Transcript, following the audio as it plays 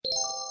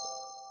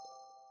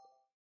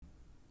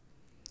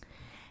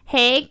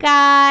Hey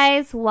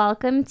guys,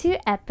 welcome to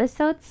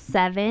episode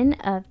 7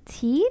 of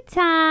Tea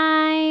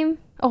Time.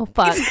 Oh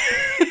fuck.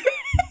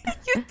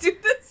 You do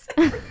this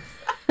every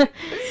time.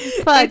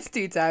 Fuck. It's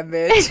tea time,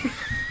 bitch.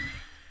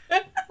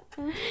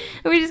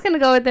 We're just gonna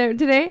go with it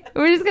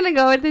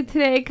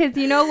today. Because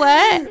you know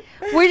what?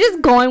 We're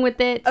just going with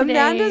it today.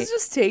 Amanda's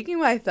just taking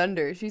my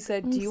thunder. She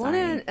said, do you want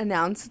to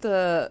announce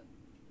the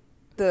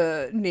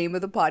name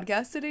of the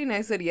podcast today? And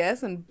I said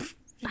yes, and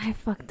I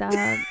fucked up.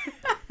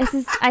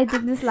 I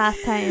did this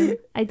last time.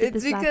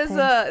 It's because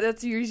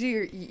that's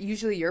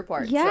usually your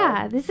part.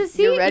 Yeah, so this is.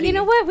 you're ready. You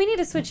know what? We need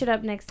to switch it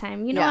up next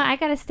time. You know what? I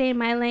gotta stay in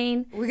my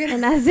lane,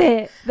 and that's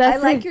it. I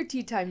like your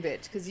tea time,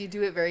 bitch, because you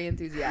do it very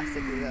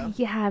enthusiastically, though.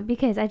 Yeah,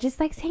 because I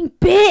just like saying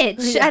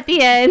 "bitch" at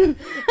the end.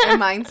 And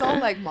mine's all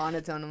like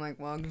monotone. I'm like,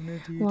 welcome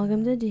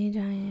to tea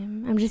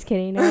time. I'm just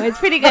kidding. No, it's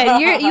pretty good.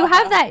 You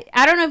have that.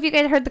 I don't know if you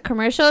guys heard the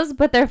commercials,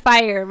 but they're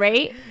fire,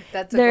 right?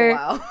 That took a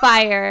while.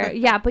 Fire.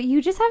 Yeah, but you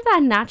just have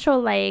that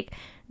natural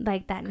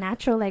that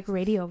natural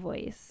radio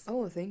voice.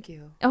 Oh, thank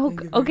you. Oh,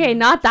 okay,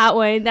 not that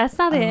one. That's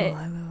not it.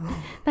 Hello.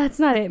 That's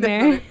not it,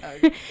 Mary.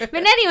 But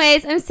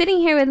anyways, I'm sitting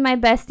here with my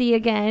bestie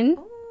again.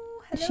 Oh,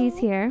 hello. She's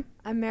here.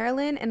 I'm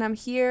Marilyn, and I'm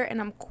here,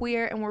 and I'm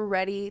queer, and we're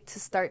ready to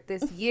start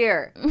this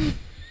year.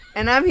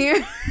 And I'm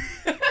here.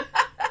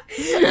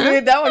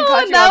 Dude, that one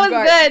caught you off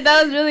guard. Good.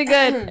 That was really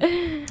good.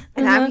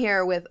 And I'm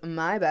here with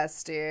my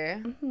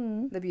bestie,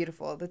 the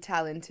beautiful, the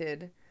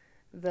talented,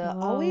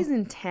 always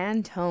in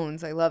tan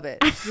tones. I love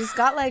it. She's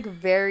got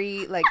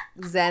very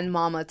Zen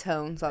mama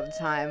tones all the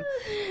time.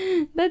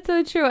 That's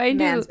so true. I do.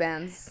 Mandz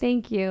bands.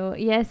 Thank you.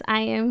 Yes,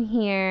 I am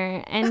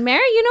here. And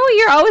Mary, you know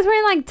you're always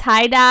wearing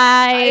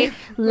tie-dye,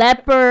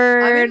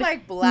 leopard, I'm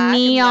in black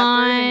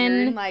neon,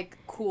 and leopard, and you're in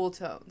cool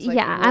tones.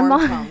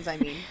 Warm tones, I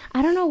mean.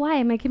 I don't know why.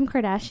 Am I Kim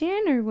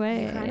Kardashian or what?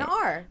 You kind of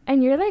are.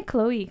 And you're like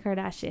Khloe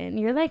Kardashian.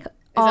 You're like Is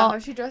that how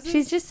she dresses?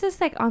 She's just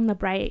on the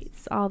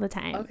brights all the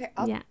time. Okay.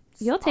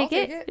 You'll take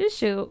it. Just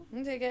shoot.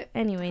 I'll take it.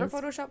 Anyways. Her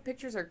Photoshop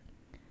pictures are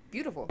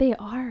beautiful. They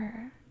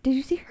are. Did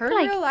you see her? Her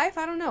in real life,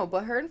 I don't know.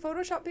 But her in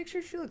Photoshop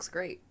pictures, she looks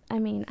great. I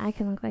mean, I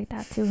can look like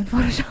that too in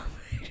Photoshop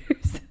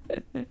pictures.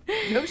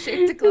 No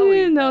shade to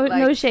Chloe.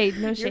 No shade.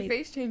 No shade. Your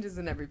face changes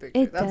in every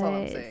picture. That's all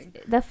I'm saying.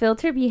 The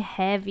filter be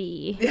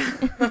heavy. Yeah.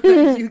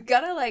 You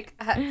gotta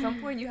at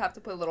some point you have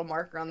to put a little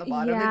marker on the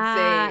bottom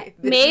and say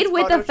made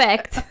with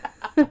effect.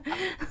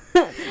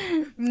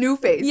 New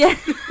face. Yeah.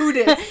 Who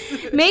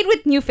dis? Made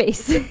with new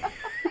face.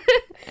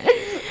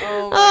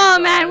 Oh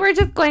man, we're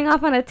just going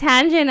off on a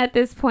tangent at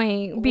this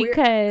point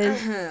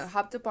because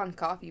hopped up on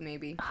coffee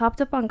maybe.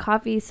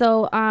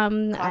 So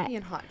coffee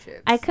and hot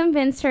chips. I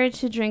convinced her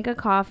to drink a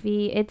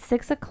coffee. It's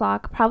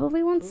 6:00.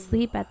 Probably won't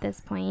sleep at this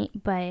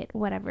point, but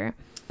whatever.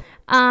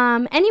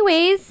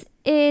 Anyways,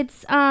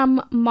 it's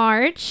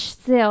March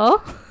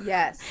still.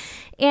 Yes.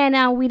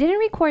 And we didn't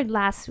record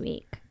last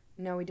week.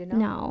 No, we did not.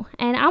 No,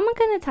 and I'm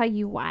gonna tell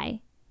you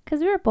why.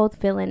 Because we were both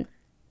feeling.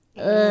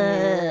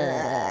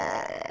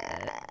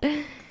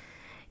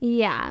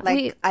 Yeah.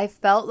 I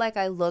felt like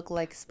I look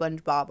like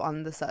SpongeBob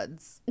on the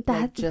suds.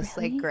 That's just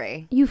really?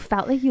 gray. You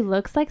felt like you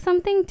looked like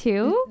something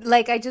too?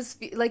 I just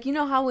feel you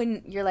know how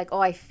when you're oh,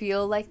 I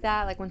feel like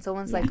that? When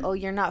someone's oh,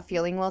 you're not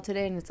feeling well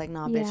today, and it's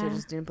nah, bitch, I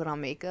just didn't put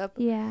on makeup.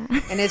 Yeah.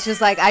 And it's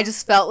just I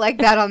just felt like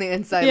that on the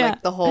inside,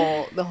 the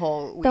whole week.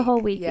 The whole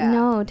week. Yeah.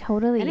 No,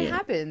 totally. And it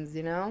happens,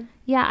 you know?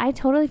 Yeah, I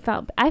totally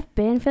I've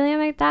been feeling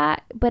like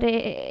that, but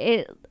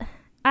it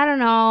I don't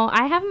know.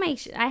 I have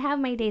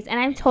my days, and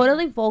I'm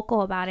totally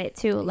vocal about it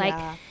too.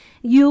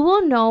 You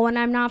will know when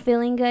I'm not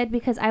feeling good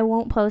because I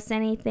won't post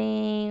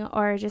anything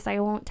or just I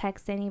won't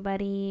text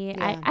anybody.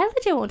 Yeah. I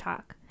legit won't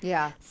talk.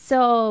 Yeah.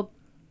 So,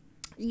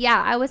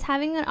 yeah, I was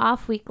having an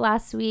off week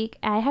last week.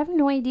 I have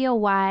no idea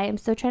why. I'm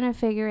still trying to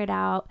figure it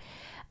out.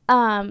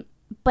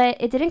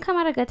 But it didn't come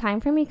at a good time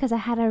for me because I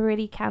had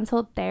already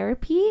canceled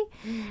therapy.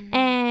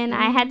 And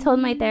I had told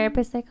my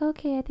therapist,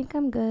 okay, I think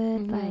I'm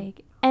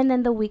good. And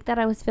then the week that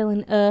I was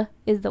feeling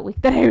is the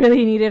week that I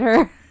really needed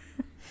her.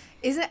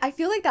 I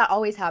feel like that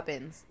always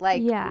happens.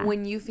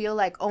 When you feel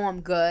oh,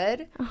 I'm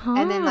good.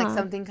 And then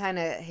something kind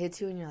of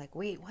hits you and you're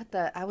wait, what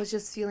the? I was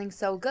just feeling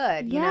so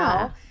good, you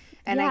know?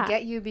 And I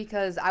get you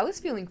because I was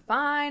feeling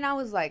fine. I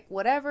was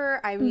whatever.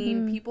 I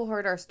mean, people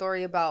heard our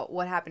story about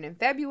what happened in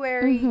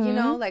February, you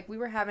know? We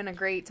were having a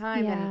great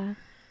time and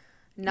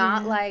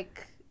not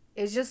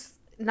it's just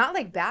not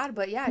bad,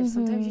 but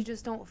sometimes you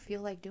just don't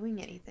feel like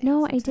doing anything.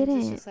 No, sometimes I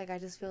didn't. It's just I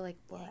just feel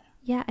bleh.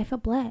 Yeah, I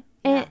felt bleh.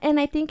 And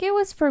I think it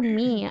was for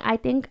me. I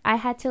think I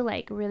had to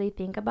really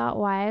think about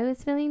why I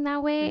was feeling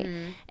that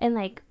way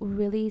and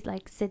really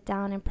sit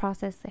down and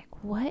process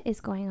what is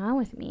going on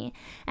with me.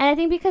 And I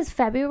think because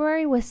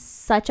February was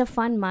such a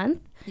fun month.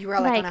 You were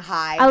on a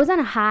high. I was on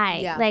a high.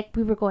 Yeah.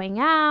 We were going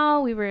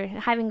out, we were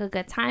having a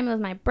good time. It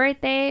was my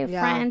birthday,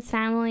 friends,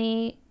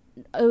 family.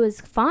 It was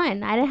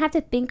fun. I didn't have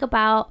to think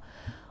about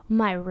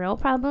my real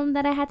problem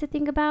that I had to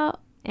think about.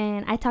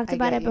 And I talked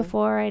about it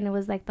before, and it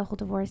was the whole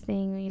divorce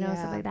thing,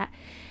 stuff like that.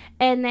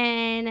 And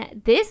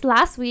then this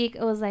last week,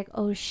 it was like,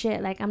 oh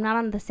shit, like I'm not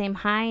on the same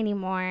high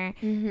anymore.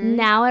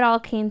 Now it all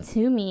came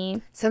to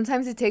me.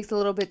 Sometimes it takes a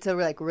little bit to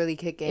like really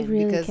kick in,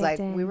 because like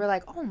we were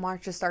like, oh,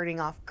 March is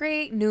starting off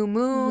great, new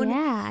moon.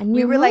 Yeah,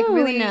 we were like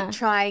really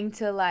trying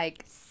to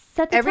like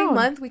set the every tone.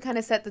 month we kind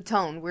of set the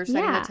tone. We're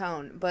setting the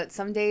tone, but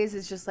some days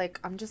it's just like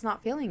I'm just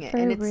not feeling it,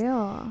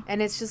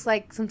 and it's just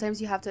like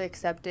sometimes you have to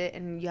accept it,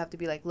 and you have to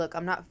be like, look,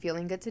 I'm not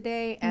feeling good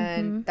today,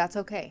 and that's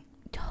okay.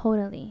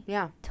 Totally.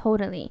 Yeah.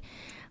 Totally.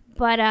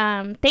 But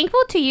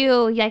thankful to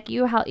you, like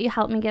you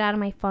helped me get out of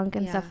my funk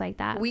and stuff like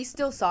that. We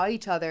still saw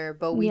each other,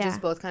 but we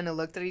just both kind of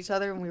looked at each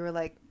other and we were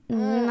like,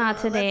 not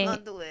today.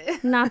 Let's not do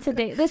it. Not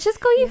today. Let's just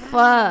go eat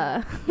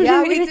pho.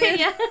 Yeah, we did.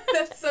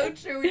 That's so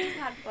true. We just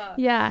had pho.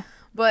 Yeah.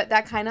 But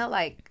that kind of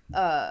like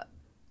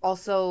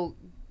also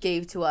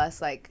gave to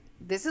us like,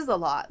 this is a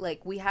lot.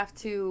 Like we have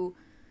to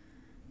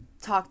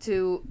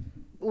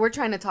we're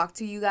trying to talk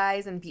to you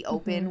guys and be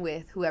open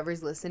with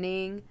whoever's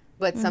listening.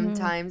 But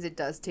sometimes it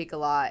does take a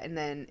lot, and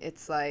then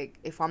it's like,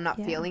 if I'm not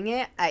feeling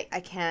it, I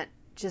can't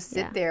just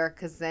sit there,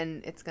 because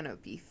then it's going to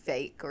be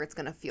fake, or it's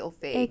going to feel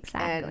fake.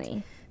 Exactly.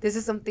 And this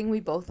is something we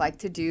both like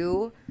to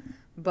do,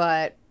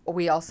 but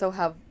we also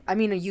have, I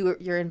mean,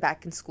 you're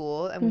back in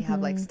school, and we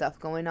have, like, stuff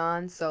going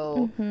on.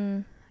 So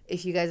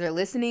if you guys are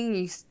listening,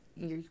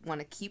 you want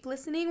to keep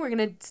listening, we're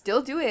going to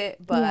still do it,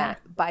 but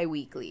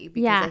bi-weekly,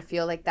 because I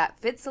feel like that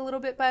fits a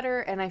little bit better,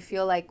 and I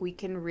feel like we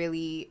can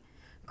really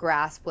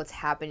grasp what's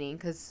happening,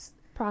 because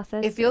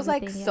it feels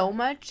like so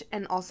much,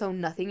 and also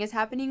nothing is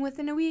happening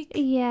within a week.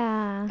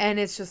 Yeah. And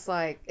it's just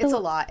like, it's a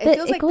lot. It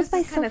feels like this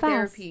is kind of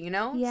therapy, you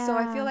know? Yeah. So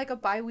I feel like a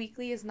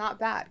bi-weekly is not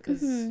bad,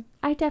 because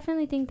I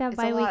definitely think that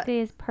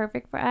bi-weekly is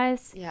perfect for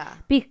us. Yeah.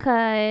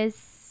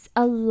 Because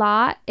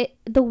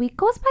the week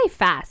goes by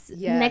fast.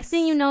 Yes. Next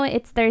thing you know,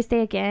 it's Thursday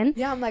again.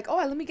 Yeah, I'm like, oh,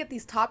 let me get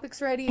these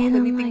topics ready, and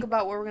let me think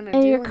about what we're gonna do.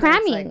 And you're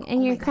cramming,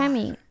 and you're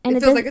cramming, and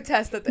it feels like a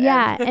test at the end.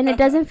 Yeah, and it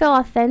doesn't feel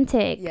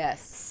authentic.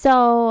 Yes.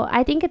 So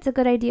I think it's a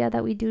good idea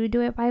that we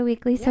do it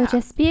bi-weekly. So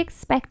just be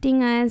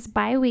expecting us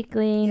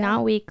bi-weekly,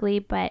 not weekly,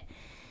 but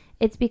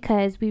it's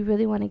because we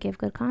really want to give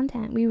good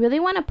content. We really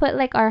want to put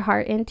like our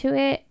heart into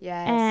it.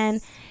 Yes.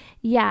 And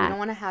we don't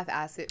want to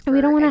half-ass it.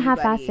 We don't want to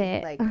half-ass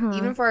it. Like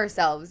even for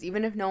ourselves,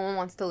 even if no one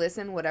wants to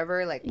listen,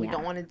 whatever. Like we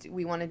don't want to.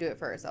 We want to do it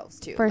for ourselves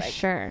too. For like,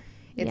 sure.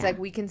 It's like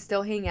we can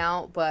still hang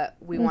out, but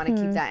we want to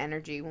keep that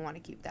energy. We want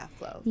to keep that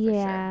flow. For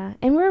sure.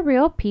 And we're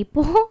real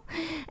people,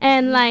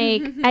 and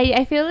like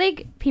I feel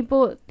like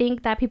people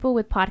think that people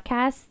with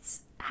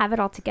podcasts have it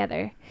all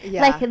together.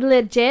 Yeah. Like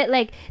legit,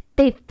 like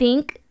they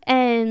think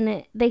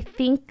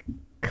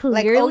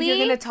clearly. Like, oh, you're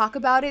gonna talk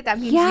about it, that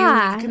means you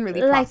can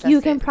really process, like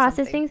you can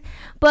process things,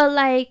 but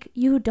like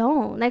you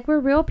don't. Like we're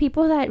real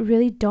people that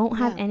really don't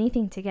have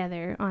anything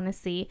together,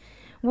 honestly.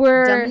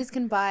 Dummies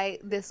can buy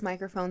this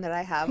microphone that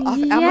I have off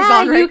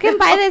Amazon right you can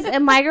buy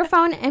this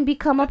microphone and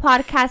become a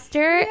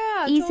podcaster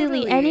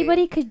easily. Totally.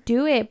 Anybody could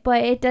do it,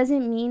 but it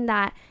doesn't mean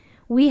that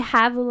we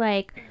have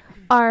like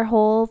our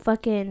whole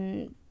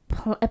fucking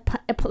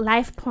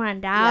life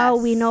planned out.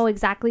 We know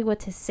exactly what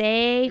to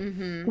say.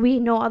 We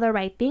know all the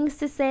right things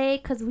to say,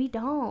 because we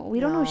don't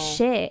know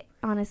shit,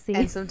 honestly.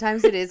 And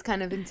sometimes it is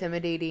kind of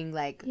intimidating,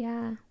 like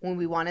when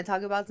we want to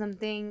talk about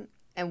something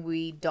and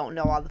we don't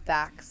know all the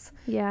facts,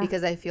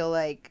 because I feel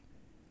like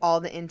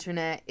all the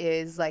internet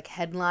is like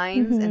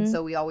headlines, and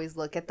so we always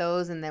look at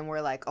those and then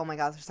we're like, oh my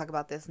god, let's talk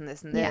about this and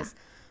this and this.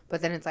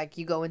 But then it's like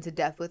you go into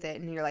depth with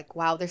it and you're like,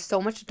 wow, there's so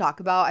much to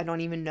talk about, I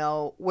don't even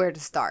know where to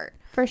start.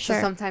 For sure.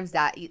 So sometimes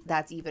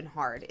that's even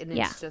hard, and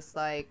it's just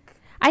like,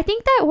 I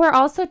think that we're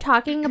also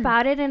talking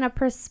about it in a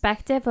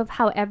perspective of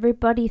how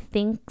everybody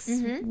thinks.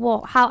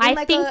 Well, how I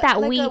like think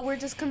that we're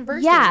just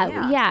conversing.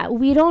 Yeah.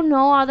 We don't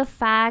know all the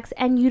facts,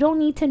 and you don't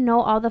need to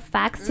know all the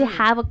facts to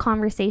have a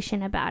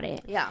conversation about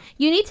it. Yeah.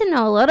 You need to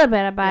know a little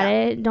bit about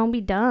it. Don't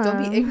be dumb.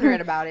 Don't be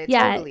ignorant about it.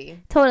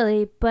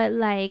 Totally. But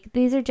like,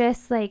 these are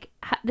just like,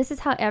 this is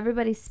how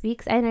everybody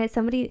speaks. And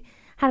somebody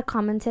had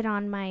commented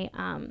on my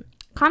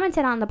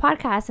commented on the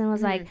podcast and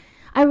was like,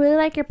 I really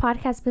like your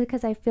podcast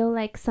because I feel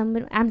like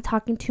I'm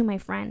talking to my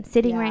friend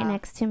sitting right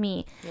next to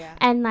me. Yeah.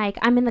 And like,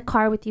 I'm in the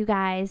car with you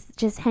guys,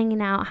 just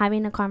hanging out,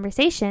 having a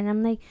conversation.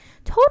 I'm like,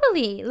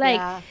 totally.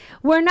 Like,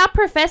 we're not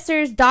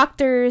professors,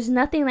 doctors,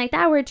 nothing like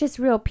that. We're just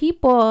real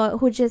people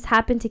who just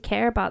happen to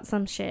care about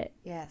some shit.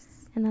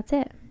 Yes. And that's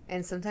it.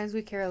 And sometimes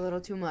we care a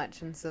little too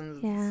much, and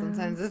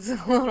sometimes it's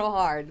a little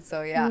hard.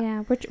 So we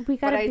gotta.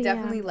 But I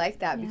definitely like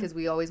that because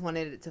we always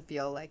wanted it to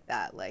feel like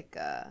that, like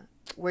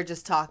we're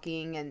just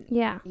talking,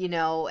 and you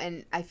know.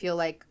 And I feel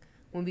like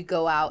when we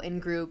go out in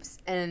groups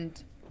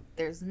and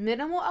there's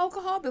minimal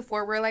alcohol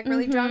before we're like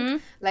really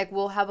drunk, like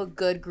we'll have a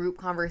good group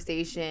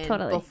conversation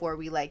before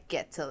we like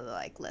get to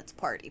like let's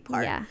party.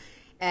 Yeah.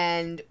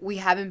 And we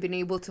haven't been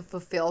able to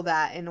fulfill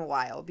that in a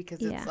while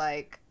because it's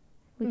like.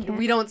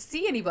 We don't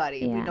see anybody.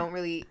 Yeah. We don't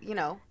really,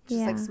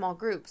 just like small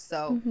groups.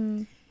 So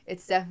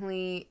it's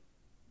definitely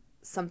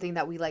something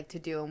that we like to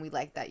do, and we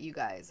like that you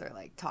guys are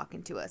like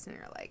talking to us and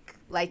you're like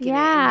liking it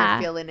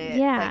and you're feeling it,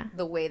 like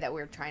the way that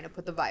we're trying to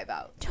put the vibe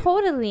out.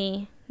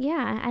 Totally.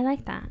 Yeah, I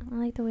like that. I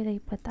like the way that you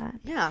put that.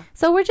 Yeah.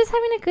 So we're just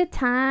having a good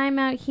time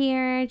out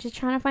here, just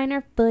trying to find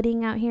our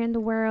footing out here in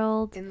the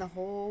world. In the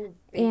whole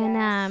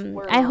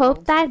world. I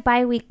hope that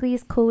bi-weekly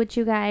is cool with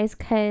you guys,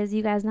 because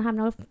you guys don't have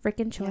no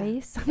freaking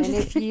choice. Yeah. And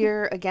if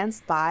you're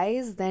against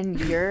bis, then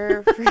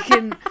you're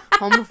freaking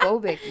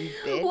homophobic, you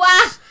bitch.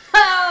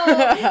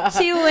 Wow.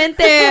 She went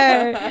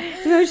there.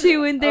 No, she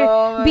went there.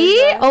 Oh Be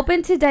God.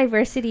 Open to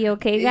diversity,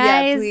 okay,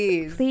 guys?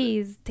 Yeah,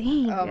 please.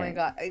 Dang. Oh my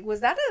God.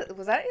 Was that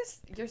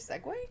your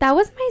segue? That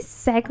was my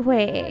segue. Oh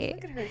my gosh,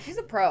 look at her. She's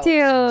a pro.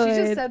 Dude. She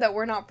just said that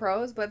we're not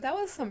pros, but that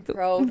was some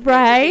pro.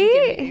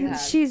 Right?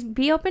 She's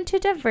be open to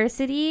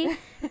diversity,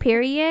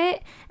 period.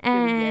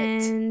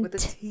 And with a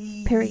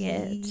T.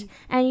 Period.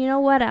 And you know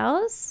what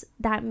else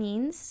that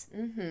means?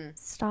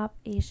 Stop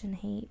Asian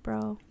hate,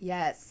 bro.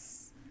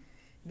 Yes.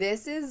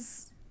 This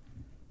is,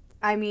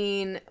 I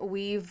mean,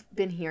 we've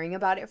been hearing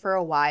about it for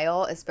a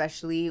while,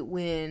 especially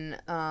when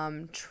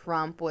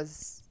Trump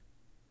was,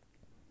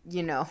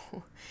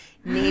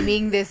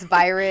 naming this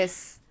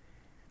virus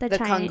the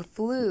Kung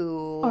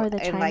flu, or the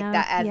and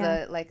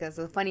China, like that as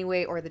a funny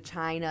way, or the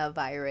China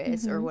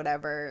virus or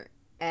whatever,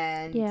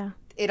 and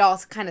it all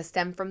kind of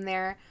stemmed from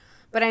there.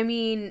 But I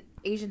mean,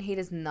 Asian hate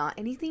is not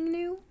anything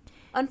new,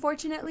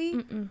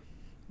 unfortunately.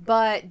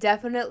 But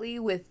definitely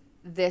with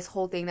this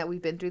whole thing that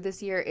we've been through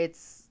this year,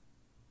 it's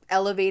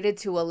elevated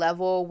to a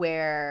level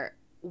where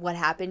what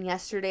happened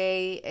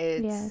yesterday,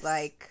 it's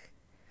like,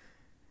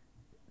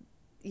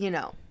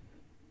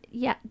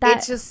 yeah,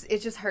 it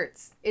just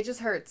hurts. It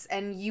just hurts.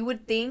 And you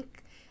would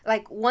think,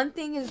 like, one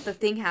thing is the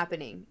thing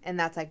happening, and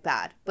that's like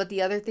bad, but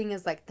the other thing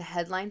is like the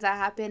headlines that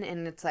happen,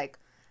 and it's like,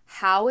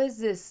 how is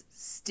this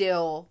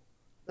still,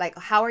 like,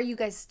 how are you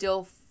guys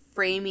still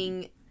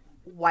framing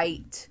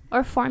white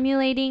or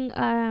formulating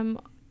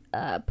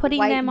putting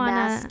white them on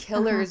mass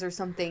killers or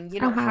something,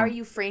 how are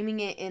you framing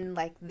it in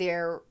like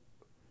their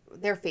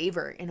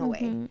favor in a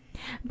way?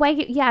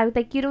 Like,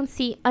 like you don't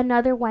see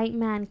another white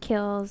man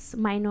kills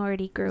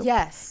minority group.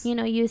 Yes.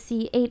 You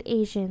see 8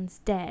 Asians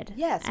dead.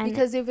 Yes, and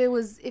because if it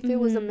was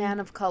a man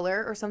of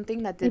color or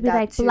something that did that,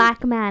 like too.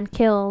 Black man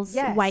kills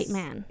white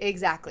man.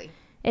 Exactly.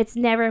 It's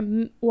never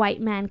white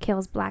man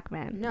kills black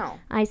man. No.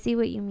 I see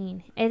what you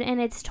mean.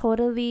 And it's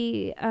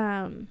totally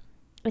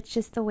it's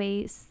just the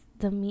way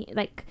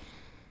like,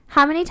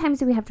 how many times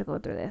do we have to go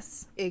through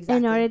this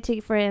in order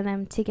for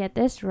them to get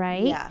this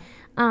right? Yeah.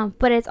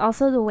 But it's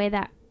also the way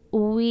that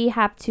we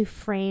have to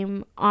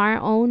frame our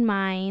own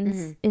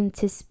minds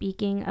into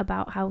speaking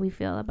about how we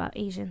feel about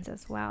Asians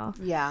as well.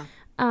 Yeah.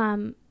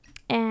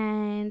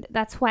 And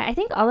that's why I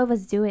think all of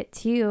us do it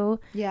too.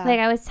 Yeah. Like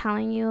I was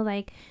telling you,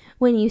 like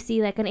when you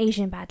see like an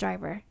Asian bad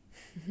driver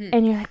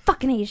and you're like,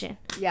 fucking Asian.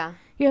 Yeah.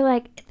 You're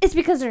like, it's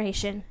because they're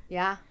Asian.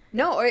 Yeah.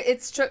 No, or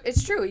it's true.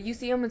 It's true. You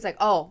see them, it's like,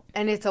 oh,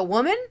 and it's a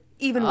woman?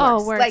 Even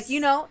worse. Worse. Like,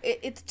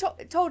 it's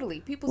totally.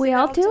 People say we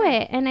all do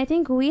it. And I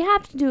think we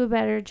have to do a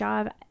better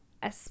job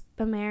as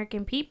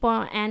American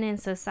people and in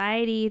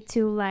society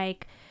to,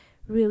 like,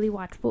 really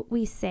watch what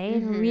we say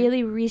and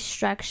really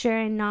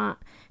restructure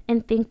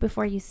and think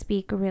before you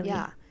speak, really.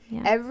 Yeah.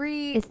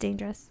 It's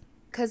dangerous.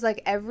 Because,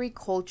 like, every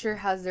culture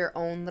has their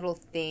own little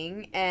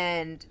thing.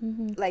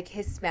 And, like,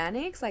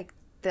 Hispanics, like,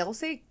 they'll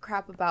say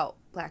crap about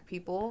black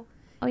people.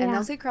 And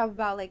they'll say crap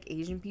about, like,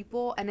 Asian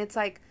people. And it's,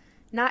 like,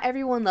 not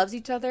everyone loves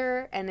each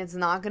other, and it's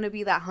not going to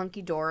be that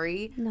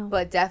hunky-dory. No.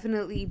 But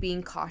definitely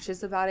being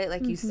cautious about it,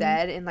 like you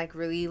said, and, like,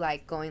 really,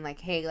 like, going,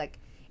 like, hey, like,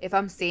 if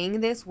I'm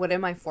saying this, what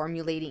am I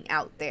formulating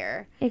out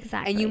there?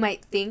 Exactly. And you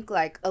might think,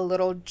 like, a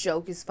little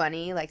joke is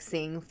funny, like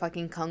saying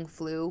fucking Kung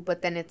flu,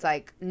 but then it's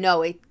like,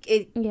 no,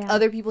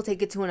 other people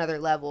take it to another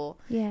level.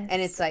 Yes.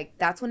 And it's like,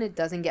 that's when it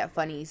doesn't get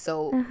funny.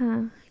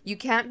 So you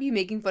can't be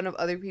making fun of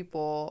other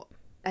people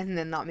and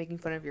then not making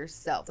fun of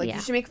yourself. Like, you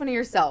should make fun of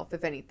yourself,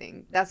 if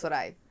anything. That's what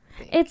I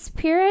think. It's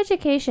pure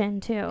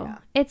education, too. Yeah.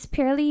 It's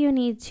purely you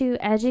need to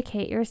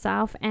educate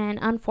yourself. And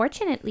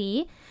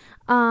unfortunately,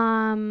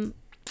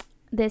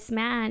 this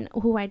man,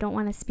 who I don't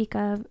want to speak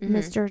of,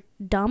 Mr.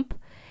 Dump,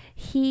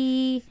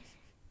 Mr.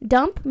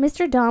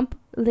 Dump,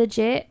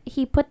 legit,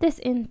 he put this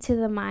into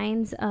the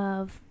minds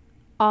of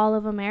all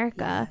of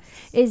America,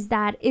 is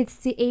that it's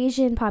the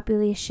Asian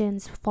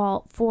population's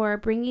fault for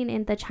bringing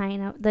in the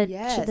China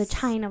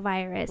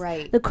virus,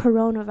 right, the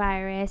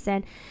coronavirus,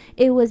 and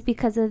it was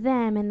because of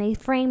them, and they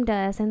framed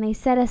us and they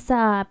set us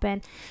up,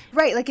 and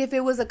right, like if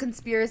it was a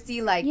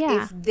conspiracy, like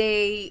if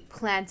they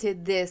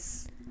planted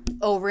this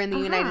over in the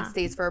United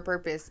States for a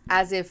purpose,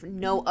 as if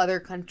no other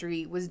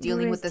country was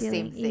dealing with the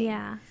same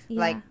thing.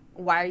 Like,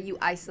 why are you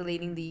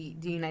isolating the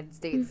United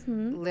States?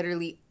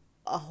 Literally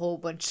a whole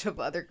bunch of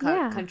other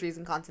countries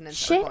and continents.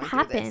 Shit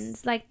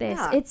happens like this.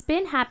 It's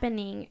been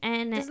happening,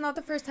 and this is not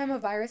the first time a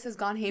virus has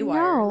gone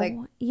haywire. No, like,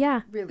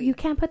 really, you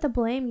can't put the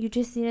blame. You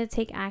just need to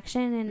take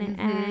action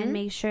and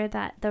make sure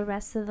that the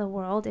rest of the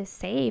world is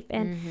safe.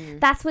 And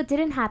that's what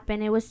didn't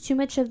happen. It was too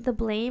much of the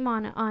blame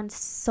on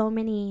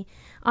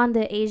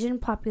the Asian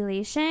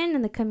population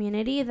and the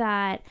community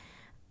that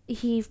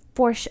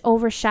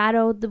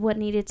overshadowed what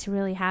needed to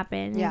really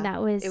happen. Yeah. And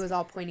that was... It was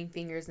all pointing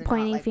fingers and not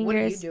like, what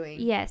are you doing?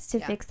 Yes, to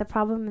fix the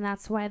problem. And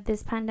that's why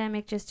this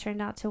pandemic just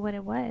turned out to what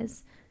it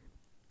was.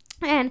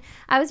 And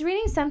I was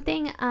reading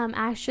something,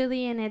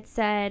 actually, and it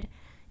said,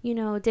 you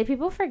know, did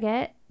people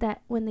forget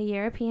that when the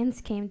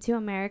Europeans came to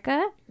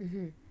America,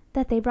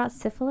 that they brought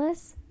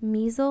syphilis,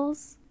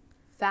 measles?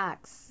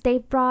 Facts. They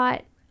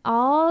brought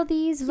all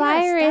these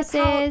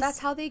viruses. That's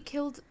how they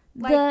killed...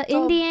 Like the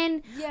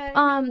Indian,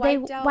 they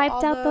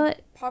wiped out the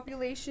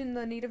population,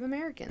 the Native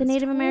Americans. The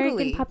Native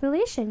American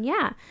population,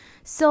 yeah.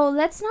 So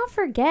let's not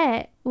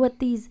forget what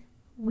these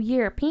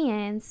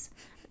Europeans,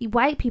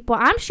 white people,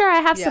 I'm sure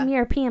I have some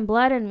European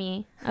blood in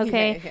me,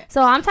 okay? Yeah.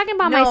 So I'm talking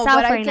about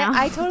myself right now.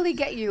 I totally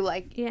get you.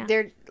 Like,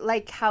 they're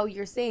like how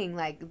you're saying,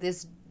 like,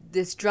 this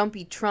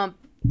drumpy Trump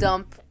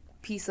dump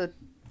piece of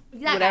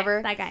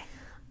whatever. That guy.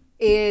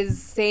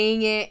 Is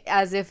saying it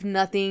as if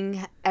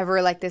nothing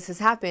ever like this has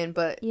happened.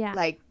 But,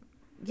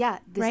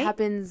 this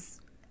happens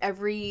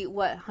every,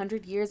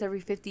 100 years, every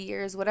 50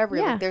 years, whatever.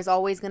 Yeah. Like, there's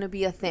always going to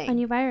be a thing. A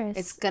new virus.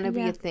 It's going to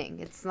be a thing.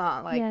 It's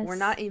not like, we're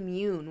not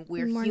immune.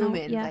 We're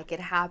human. Like,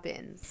 it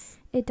happens.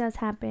 It does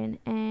happen.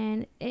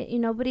 And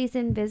nobody's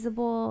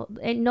invisible.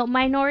 And no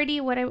minority,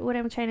 what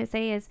I'm trying to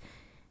say is,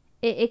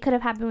 it could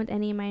have happened with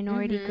any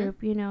minority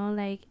group, you know,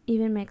 like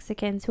even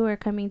Mexicans who are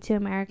coming to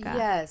America.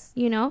 Yes.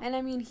 You know? And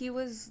I mean, he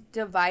was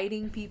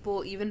dividing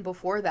people even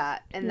before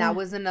that. And that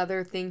was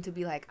another thing to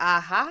be like,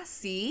 aha,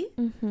 see?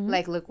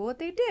 Like, look what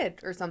they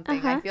did or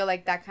something. I feel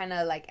like that kind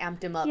of like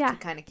amped him up to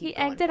kind of keep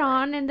going. He egged it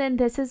on. And then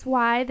this is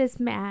why this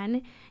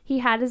man, he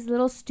had his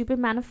little stupid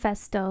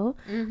manifesto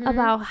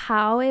about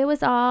how it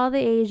was all the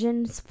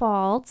Asians'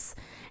 faults.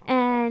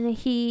 And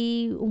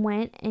he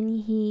went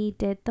and he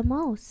did the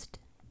most.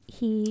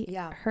 He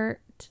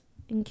hurt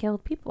and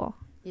killed people.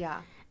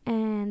 Yeah.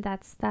 And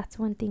that's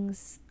when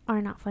things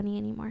are not funny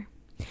anymore.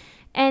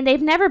 And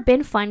they've never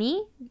been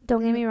funny,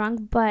 don't get me wrong,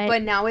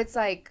 but now it's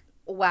like,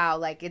 wow,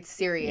 like it's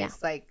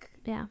serious. Like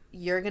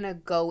you're going to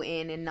go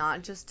in and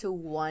not just to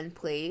one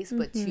place,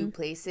 but 2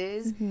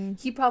 places.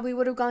 He probably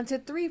would have gone to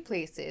 3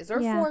 places or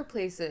 4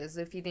 places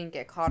if he didn't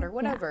get caught or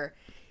whatever.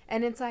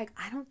 And it's like,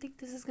 I don't think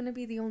this is going to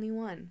be the only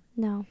one.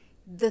 No.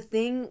 The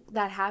thing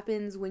that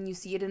happens when you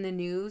see it in the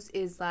news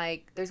is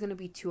like there's going to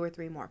be 2 or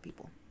 3 more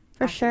people.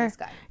 For sure.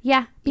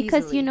 Yeah,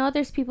 because easily.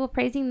 There's people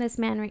praising this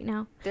man right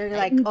now. They're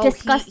like,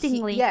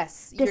 disgustingly.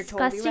 Yes, you're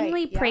disgustingly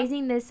totally right.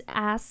 praising this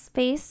ass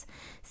face,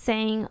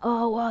 saying,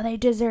 "Oh, well, they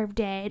deserved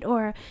it,"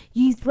 or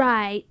 "He's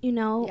right." You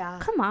know,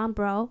 come on,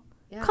 bro.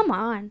 Yeah. Come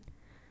on.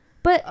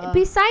 But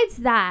besides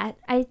that,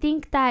 I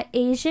think that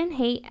Asian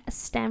hate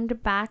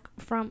stemmed back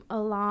from a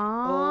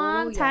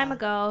long time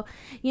ago.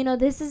 You know,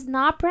 this is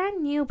not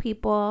brand new,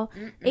 people.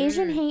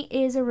 Asian hate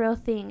is a real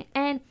thing.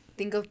 And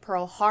think of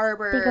Pearl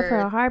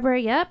Harbor.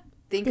 Yep.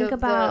 Think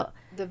about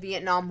the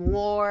Vietnam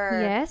War.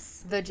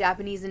 Yes. The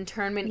Japanese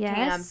internment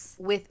camps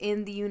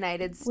within the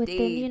United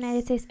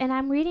States. And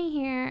I'm reading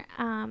here,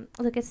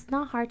 look, it's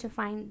not hard to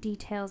find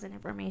details and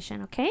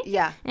information, okay?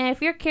 Yeah. And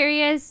if you're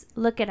curious,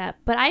 look it up.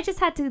 But I just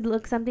had to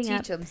look something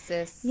up. Teach them,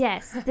 sis.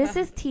 Yes, this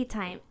is tea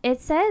time.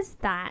 It says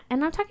that,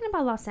 and I'm talking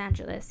about Los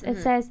Angeles.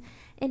 It says,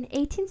 in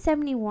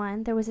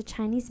 1871, there was a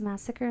Chinese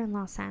massacre in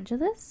Los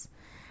Angeles.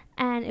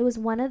 And it was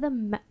one of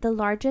the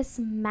largest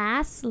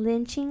mass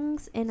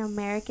lynchings in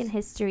American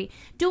history.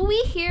 Do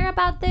we hear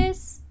about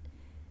this?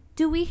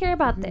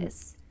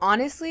 This?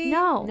 Honestly,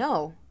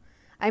 no.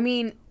 I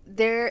mean,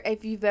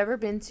 if you've ever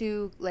been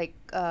to like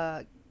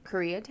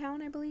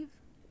Koreatown, I believe.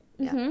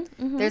 Yeah.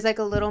 There's like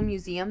a little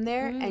museum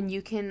there, and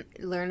you can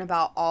learn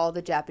about all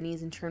the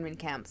Japanese internment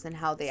camps and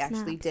how they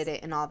actually did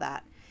it and all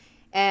that.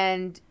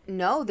 And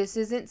no, this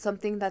isn't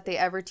something that they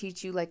ever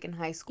teach you like in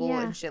high school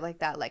and shit like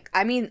that. Like,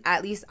 I mean,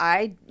 at least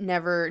I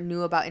never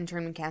knew about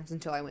internment camps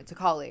until I went to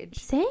college.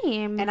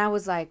 Same. And I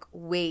was like,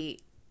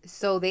 wait,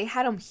 so they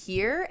had them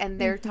here and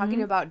they're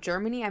talking about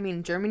Germany? I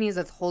mean, Germany is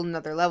a whole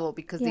nother level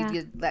because they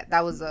did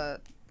that was a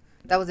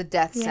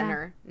death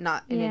center,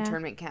 not an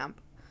internment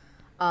camp.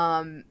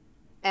 And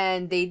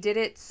they did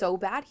it so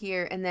bad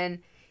here. And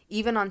then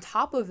even on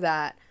top of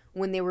that,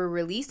 when they were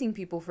releasing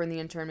people from the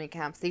internment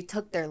camps, they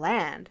took their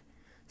land.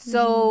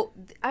 So,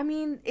 I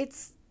mean,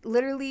 it's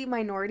literally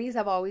minorities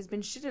have always been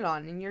shitted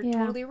on, and you're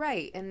totally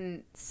right.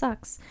 And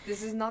sucks.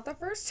 This is not the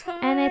first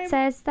time. And it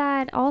says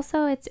that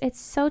also it's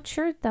so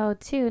true though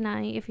too.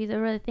 Now, if you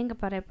really think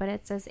about it, but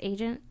it says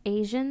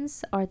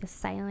Asians are the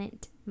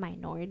silent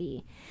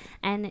minority,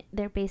 and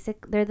they're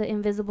the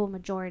invisible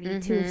majority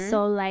too.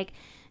 So like,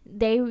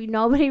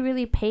 nobody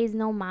really pays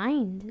no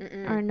mind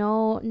or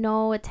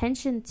no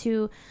attention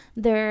to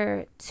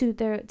the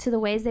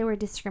ways they were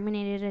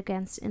discriminated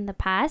against in the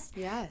past.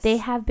 Yes. They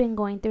have been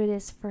going through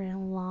this for a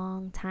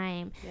long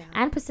time. Yeah.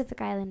 And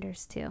Pacific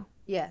Islanders too.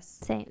 Yes.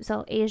 Same.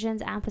 So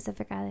Asians and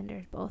Pacific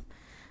Islanders both.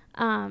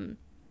 So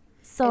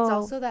it's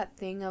also that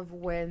thing of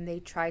when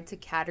they tried to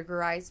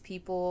categorize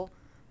people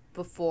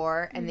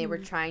before and they were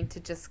trying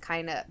to just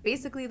kind of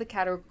basically the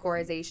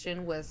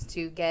categorization was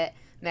to get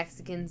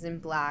Mexicans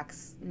and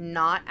blacks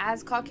not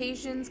as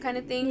Caucasians kind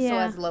of thing, so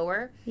as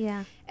lower.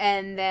 Yeah.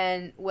 And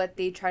then what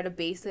they try to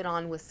base it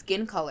on was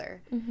skin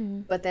color.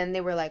 Mm-hmm. But then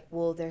they were like,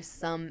 well, there's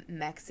some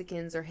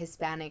Mexicans or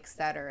Hispanics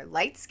that are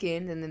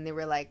light-skinned. And then they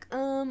were like,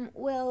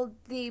 well,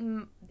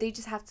 they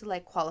just have to,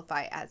 like,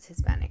 qualify as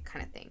Hispanic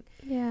kind of thing.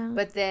 Yeah.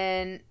 But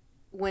then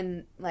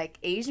when, like,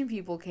 Asian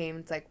people came,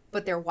 it's like,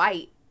 but they're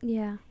white.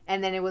 Yeah.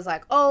 And then it was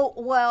like, oh,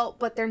 well,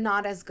 but they're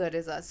not as good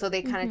as us. So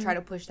they kind of try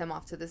to push them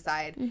off to the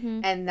side.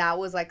 Mm-hmm. And that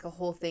was like a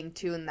whole thing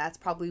too. And that's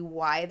probably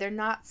why they're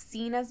not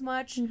seen as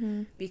much.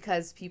 Mm-hmm.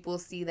 Because people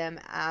see them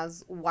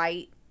as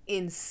white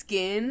in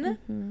skin,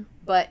 mm-hmm.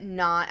 but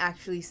not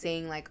actually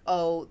saying like,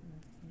 oh,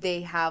 they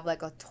have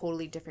like a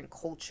totally different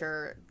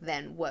culture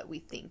than what we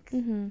think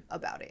mm-hmm.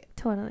 about it.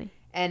 Totally.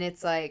 And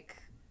it's like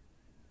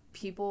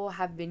people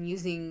have been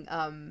using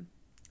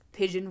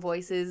pigeon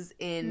voices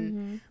in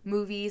mm-hmm.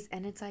 movies,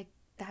 and it's like,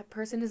 that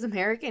person is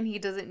American. He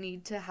doesn't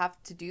need to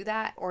have to do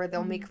that. Or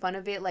they'll make fun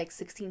of it, like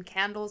 16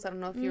 Candles. I don't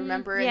know if you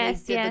remember. Yes,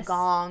 and they did the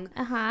gong.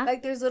 Uh-huh.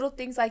 Like, there's little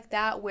things like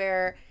that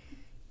where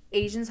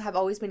Asians have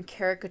always been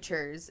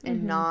caricatures and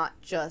mm-hmm.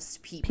 not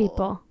just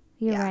people.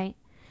 You're right.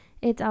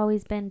 It's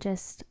always been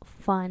just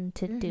fun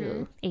to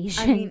do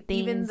Asian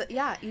things.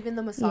 Even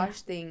the massage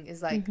thing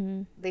is like,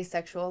 they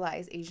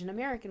sexualize Asian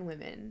American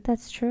women.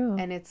 That's true.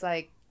 And it's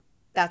like,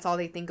 that's all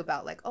they think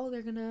about. Like, oh,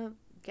 they're gonna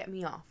get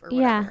me off or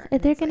whatever. Yeah,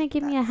 they're gonna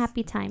give me a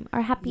happy time or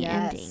happy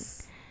ending.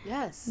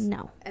 Yes.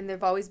 No. And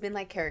they've always been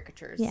like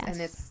caricatures. Yes.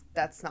 And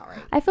that's not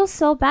right. I feel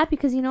so bad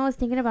because, you know, I was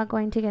thinking about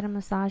going to get a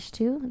massage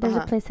too. There's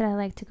a place that I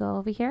like to go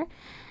over here.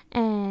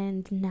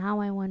 And now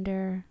I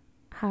wonder,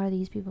 how are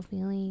these people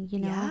feeling, you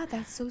know? Yeah,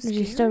 that's so scary.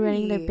 They're just still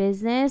running their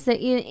business.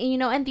 You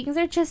know, and things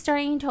are just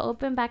starting to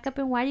open back up.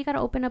 And why do you got to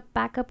open up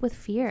back up with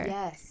fear?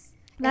 Yes.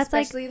 That's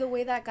especially the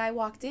way that guy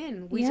walked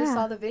in. We just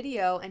saw the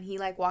video, and he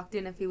like walked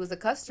in if he was a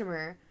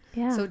customer.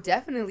 Yeah. So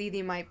definitely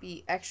they might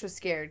be extra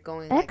scared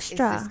going like, is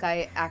this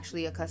guy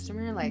actually a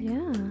customer? Like,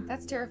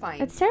 that's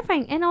terrifying. It's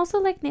terrifying. And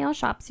also like nail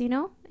shops, you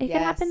know? It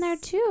can happen there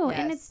too. Yes.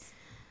 And it's,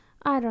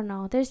 I don't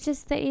know. There's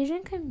just the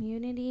Asian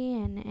community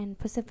and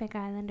Pacific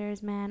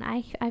Islanders, man.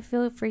 I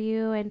feel it for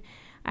you, and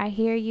I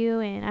hear you,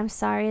 and I'm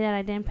sorry that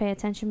I didn't pay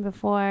attention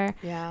before.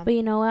 Yeah. But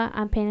you know what?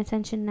 I'm paying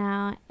attention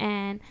now.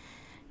 And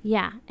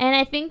yeah. And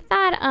I think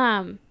that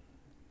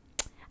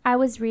I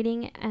was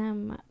reading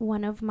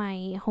one of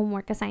my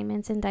homework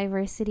assignments in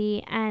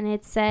diversity, and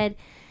it said,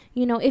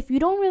 you know, if you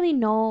don't really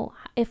know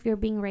if you're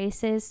being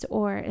racist,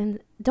 and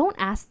don't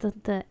ask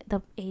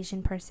the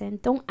Asian person,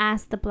 don't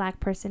ask the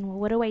black person, well,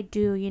 what do I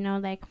do, you know,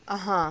 like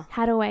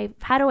how do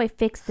I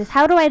fix this,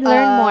 how do I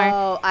learn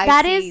more?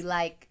 I see.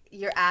 Like,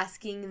 you're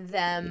asking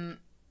them,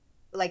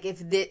 like,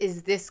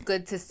 is this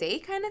good to say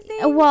kind of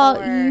thing?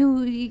 Well,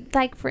 you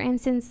like, for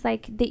instance,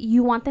 like, that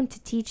you want them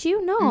to teach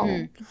you?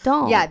 No,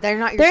 don't. Yeah, they're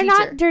not your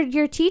teacher. They're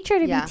your teacher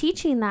to be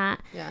teaching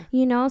that. Yeah.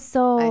 You know,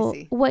 so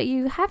what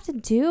you have to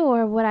do,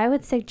 or what I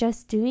would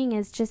suggest doing,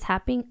 is just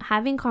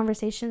having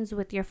conversations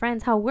with your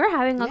friends, how we're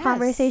having a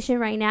conversation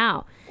right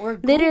now. Or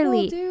Google,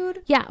 literally,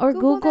 dude. Yeah, or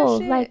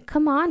Google. Like,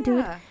 come on,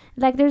 dude.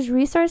 Like, there's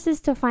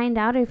resources to find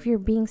out if you're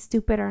being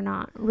stupid or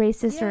not,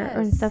 racist or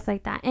and stuff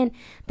like that. And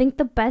I think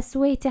the best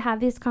way to have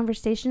these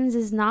conversations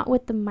is not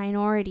with the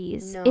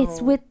minorities. No.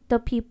 It's with the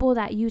people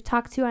that you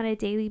talk to on a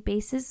daily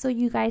basis, so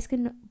you guys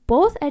can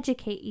both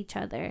educate each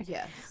other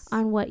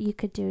on what you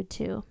could do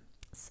to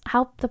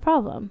help the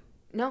problem.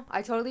 No,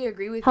 I totally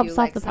agree with help you. Solve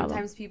like, the problem.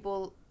 Sometimes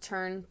people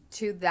turn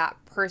to that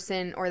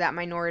person or that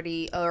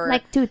minority or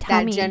like, dude,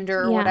 that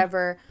gender or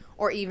whatever,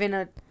 or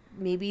even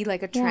maybe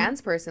like a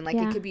trans person, like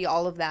it could be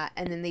all of that,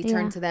 and then they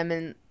turn to them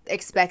and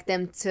expect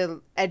them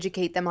to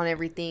educate them on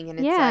everything, and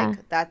it's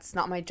like, that's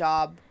not my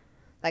job.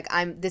 Like,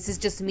 this is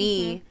just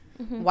me.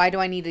 Why do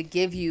I need to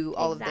give you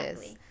all of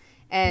this?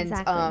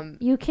 And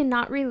you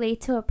cannot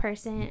relate to a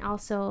person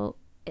also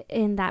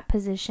in that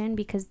position,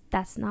 because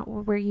that's not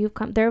where you've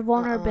come. Their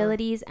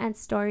vulnerabilities and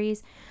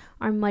stories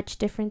are much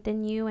different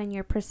than you, and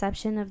your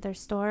perception of their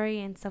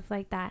story and stuff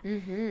like that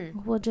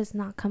will just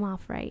not come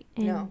off right.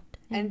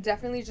 And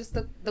definitely just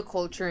the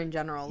culture in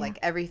general. Like,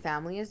 every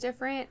family is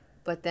different,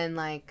 but then,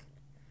 like,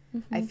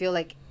 I feel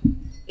like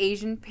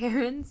Asian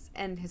parents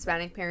and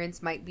Hispanic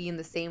parents might be in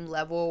the same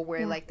level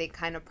where, like, they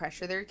kind of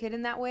pressure their kid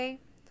in that way.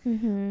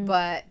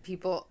 But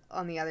people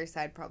on the other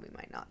side probably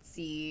might not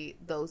see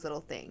those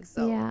little things.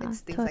 So it's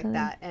things like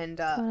that. And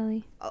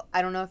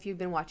I don't know if you've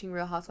been watching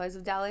Real Housewives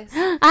of Dallas.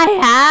 I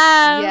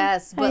have.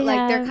 Yes, but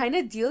they're kind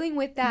of dealing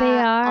with that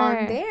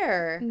on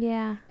there.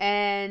 Yeah.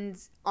 And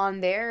on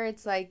there,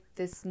 it's like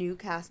this new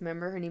cast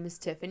member. Her name is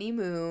Tiffany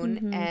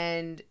Moon,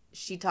 and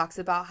she talks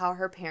about how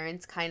her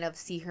parents kind of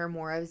see her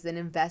more as an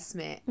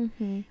investment.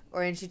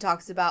 And she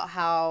talks about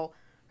how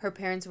her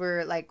parents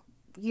were like,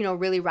 you know,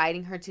 really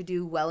writing her to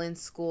do well in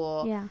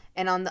school. Yeah.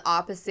 And on the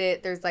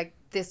opposite, there's like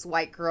this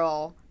white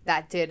girl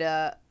that did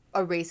a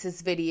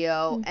racist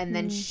video, and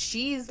then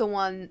she's the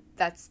one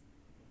that's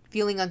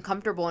feeling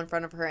uncomfortable in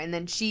front of her, and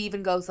then she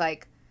even goes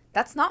like,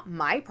 that's not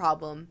my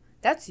problem,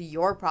 that's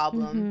your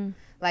problem.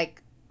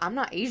 Like, I'm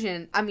not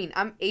Asian. I mean,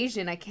 I'm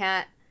Asian. I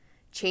can't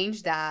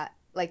change that.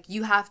 Like,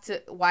 you have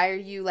to, why are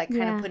you, like,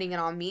 kind of putting it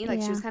on me?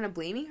 Like, she was kind of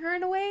blaming her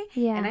in a way.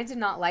 Yeah. And I did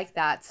not like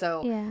that.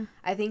 So,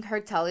 I think her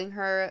telling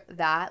her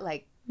that,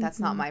 like, that's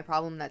not my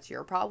problem, that's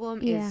your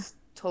problem, is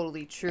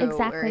totally true.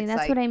 Exactly. That's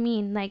like, what I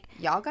mean. Like,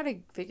 y'all got to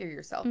figure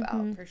yourself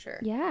out, for sure.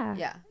 Yeah.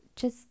 Yeah.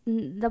 Just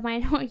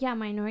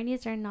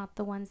minorities are not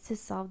the ones to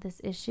solve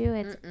this issue.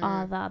 It's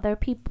all the other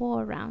people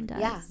around us.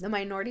 Yeah, the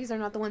minorities are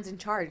not the ones in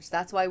charge.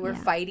 That's why we're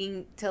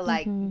fighting to,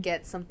 like,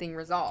 get something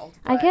resolved.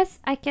 But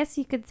I guess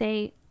you could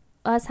say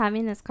us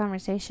having this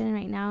conversation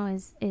right now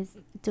is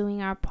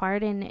doing our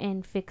part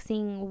in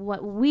fixing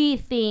what we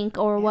think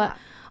or what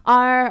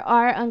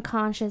our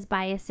unconscious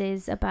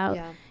biases about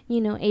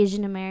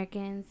Asian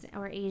Americans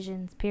or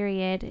Asians,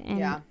 period.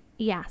 And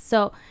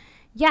so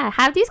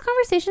have these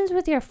conversations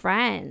with your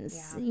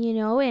friends,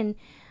 and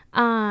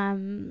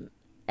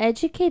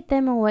educate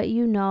them on what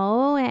you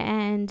know,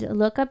 and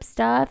look up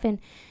stuff, and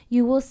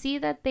you will see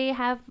that they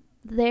have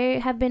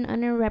been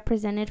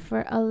underrepresented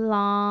for a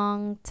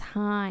long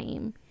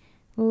time,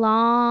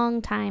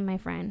 my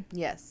friend.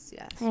 Yes.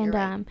 And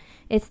right.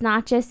 It's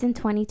not just in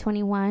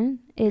 2021.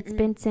 It's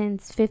been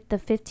since the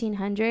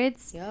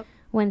 1500s. Yep.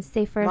 When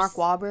they first. Mark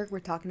Wahlberg, we're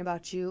talking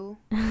about you.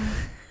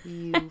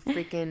 You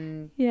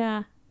freaking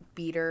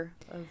beater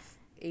of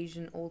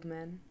Asian old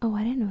men. Oh,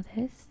 I didn't know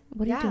this.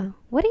 What do you do?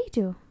 What do you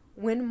do?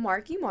 When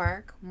Mark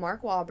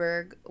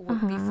Wahlberg,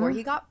 before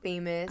he got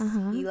famous,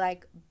 he,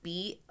 like,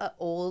 beat an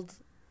old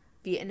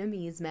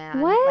Vietnamese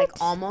man. What?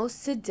 Like,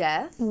 almost to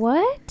death.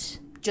 What?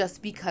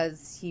 Just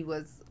because he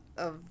was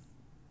of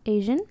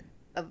Asian?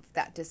 Of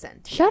that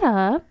descent. Shut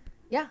up.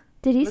 Yeah.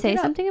 Did he say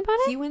something about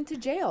it? He went to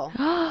jail.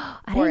 I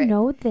didn't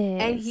know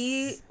this. And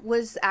he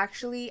was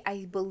actually,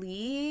 I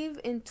believe,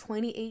 in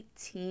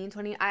 2018,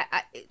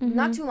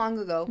 not too long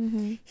ago,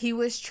 he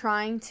was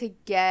trying to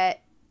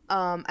get,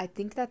 I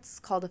think that's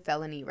called a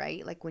felony,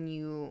 right? Like, when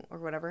you, or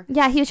whatever.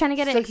 Yeah, he was trying to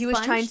get it expunged. So he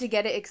was trying to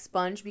get it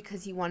expunged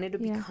because he wanted to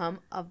become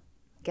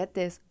get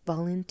this,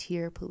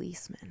 volunteer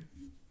policeman.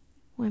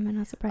 Why am I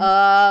not surprised?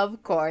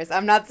 Of course.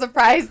 I'm not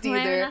surprised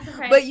either.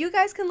 But you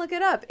guys can look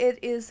it up. It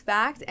is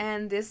fact.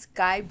 And this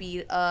guy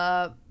beat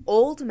a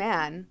old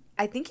man.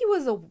 I think he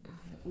was a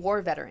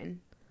war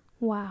veteran.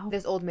 Wow.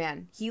 This old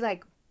man. He,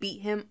 like,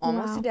 beat him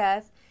almost to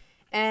death.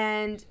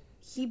 And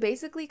he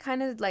basically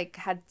kind of, like,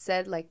 had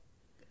said, like,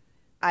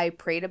 I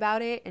prayed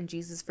about it and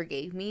Jesus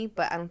forgave me.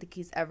 But I don't think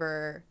he's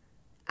ever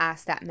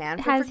asked that man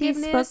for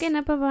forgiveness. Has he spoken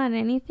up about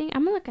anything?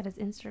 I'm gonna look at his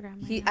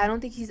Instagram. I don't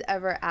think he's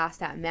ever asked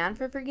that man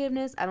for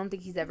forgiveness. I don't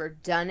think he's ever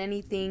done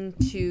anything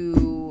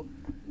to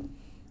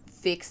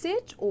fix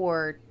it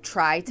or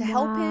try to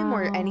help him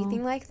or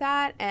anything like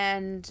that.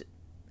 And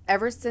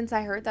ever since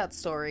I heard that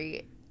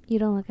story, you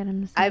don't look at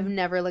him the same. I've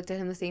never looked at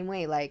him the same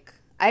way. Like,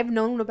 I've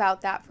known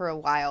about that for a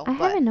while. I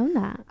haven't known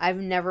that. I've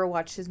never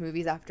watched his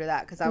movies after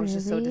that because I was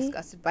just so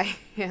disgusted by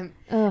him.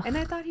 Ugh. And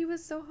I thought he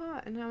was so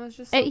hot, and I was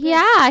just so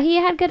yeah, he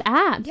had good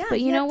abs. Yeah,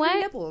 but you know what?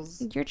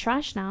 Nipples. You're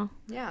trash now.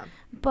 Yeah.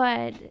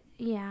 But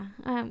yeah,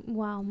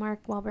 wow,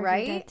 Mark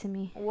Wahlberg is dead to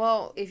me.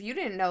 Well, if you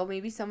didn't know,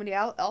 maybe somebody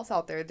else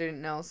out there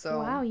didn't know.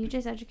 So wow, you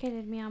just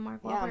educated me on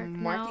Mark Wahlberg.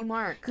 Yeah,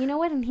 Mark. You know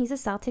what? And he's a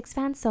Celtics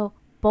fan, so.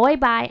 Boy,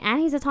 bye. And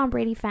he's a Tom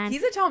Brady fan.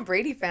 He's a Tom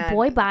Brady fan.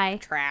 Boy, bye.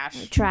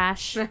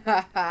 Trash.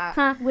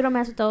 Huh? We don't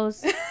mess with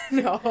those.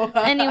 No.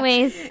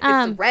 Anyways. It's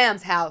the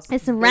Rams house.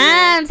 It's the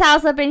Rams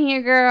house up in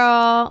here,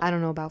 girl. I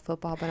don't know about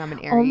football, but I'm an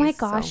Aries. Oh, my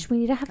gosh. We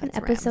need to have an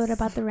episode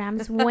about the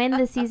Rams when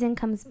the season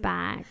comes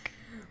back.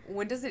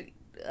 When does it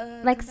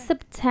like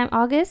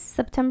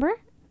September?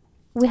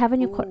 We have a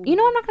new... You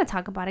know, I'm not going to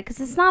talk about it because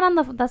that's not on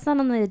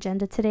the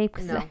agenda today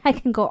because I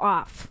can go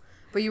off.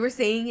 But you were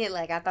saying it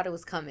like I thought it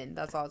was coming.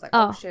 That's why I was like,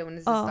 oh shit, when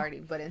is this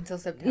starting? But until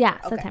September. Yeah,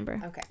 okay.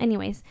 September. Okay.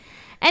 Anyways,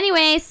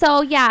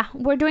 so yeah,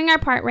 we're doing our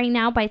part right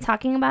now by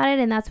talking about it,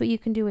 and that's what you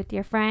can do with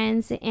your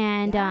friends.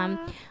 And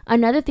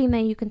another thing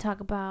that you can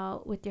talk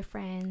about with your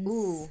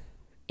friends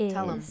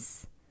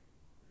is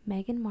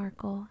Meghan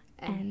Markle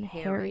and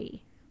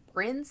Harry.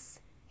 Prince?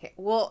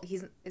 Well,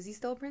 is he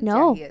still a prince?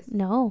 No, yeah, he is.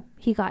 No,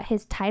 he got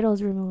his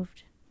titles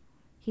removed.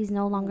 He's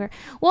no longer...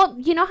 Well,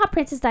 you know how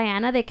Princess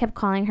Diana, they kept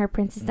calling her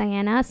Princess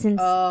Diana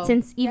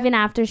since even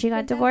after she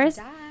got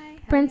divorced?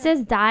 Princess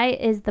Di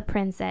is the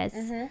princess.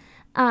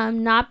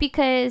 Mm-hmm. Not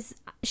because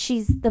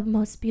she's the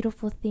most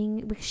beautiful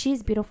thing, because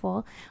she's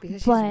beautiful.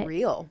 Because she's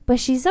real. But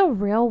she's a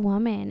real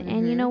woman. Mm-hmm.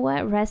 And you know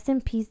what? Rest in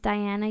peace,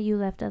 Diana. You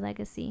left a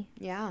legacy.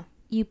 Yeah.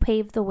 You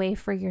paved the way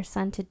for your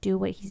son to do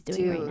what he's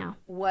doing right now.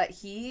 What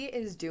he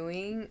is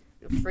doing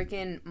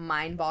freaking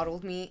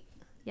mind-boggled me.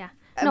 Yeah.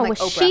 No, like what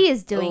Oprah. She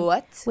is doing.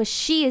 What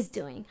she is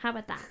doing. How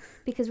about that?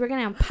 Because we're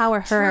going to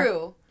empower her.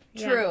 True.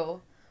 Yeah.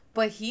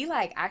 But he,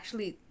 like,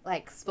 actually,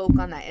 like, spoke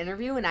on that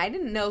interview, and I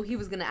didn't know he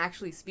was going to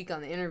actually speak on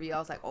the interview. I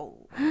was like, oh,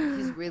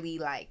 he's really,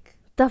 like...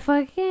 The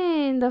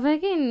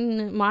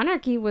fucking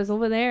monarchy was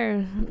over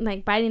there,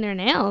 like, biting their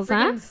nails,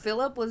 huh?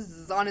 Philip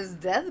was on his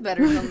deathbed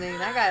or something.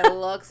 That guy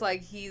looks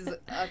like he's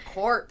a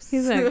corpse.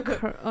 He's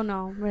oh,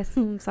 no.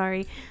 I'm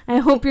sorry. I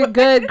hope you're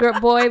good,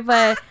 boy,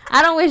 but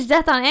I don't wish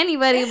death on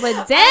anybody,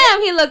 but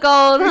damn, he look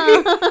old,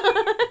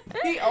 huh?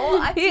 You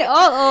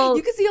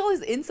can see all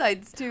his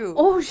insides too.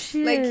 Oh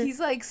shit! Like he's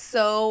like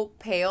so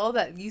pale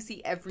that you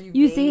see every vein.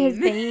 You see his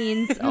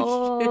veins.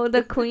 Oh,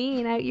 the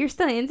queen. You're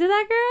still into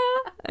that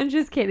girl? I'm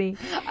just kidding.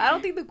 I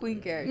don't think the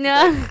queen cares.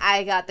 No, like,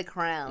 I got the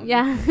crown.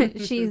 Yeah,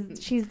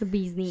 she's the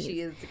bee's knees. She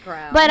is the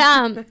crown. But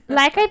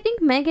like I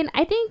think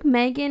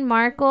Meghan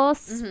Markle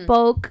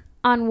spoke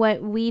on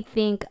what we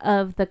think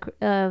of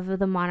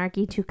the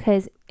monarchy too,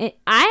 because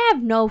I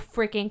have no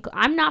freaking.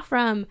 I'm not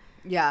from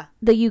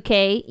the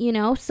UK, you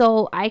know,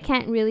 so I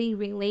can't really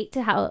relate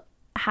to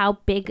how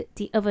big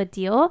of a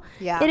deal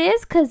it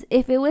is. Because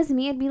if it was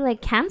me, I'd be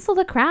like, cancel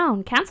the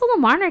crown, cancel the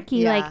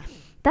monarchy. Like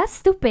that's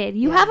stupid.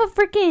 You have a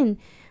freaking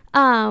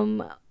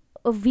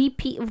a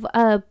VP. What's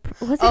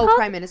it called?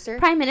 Prime Minister.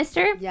 Prime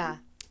Minister. Yeah.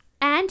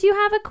 And you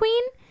have a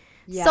queen.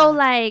 Yeah. So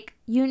like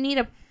you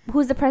need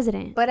who's the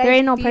president? But there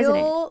ain't no president.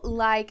 I feel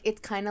like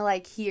it's kind of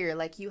like here,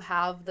 like you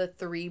have the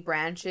 3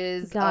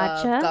 branches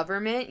of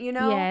government, you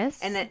know? Yes.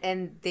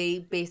 And they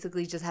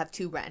basically just have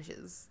 2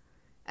 branches.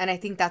 And I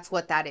think that's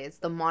what that is.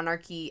 The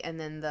monarchy and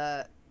then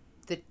the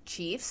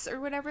chiefs or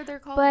whatever they're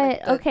called.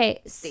 But, like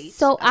okay. State.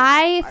 So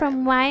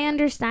from my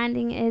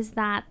understanding is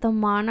that the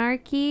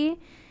monarchy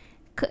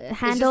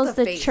handles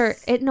the church.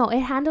 It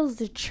handles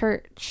the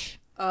church.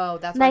 Oh,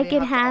 that's why like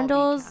it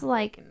handles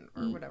like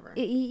or whatever.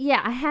 It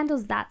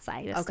handles that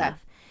side of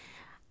stuff.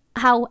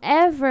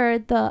 However,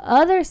 the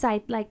other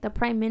side, like the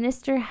prime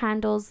minister,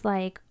 handles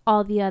like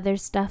all the other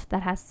stuff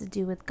that has to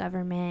do with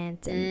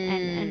government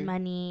and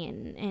money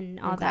and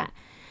all that.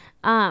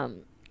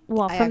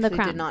 Well, I from the actually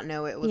crown. did not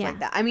know it was like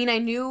that. I mean, I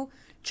knew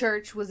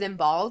church was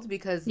involved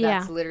because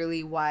that's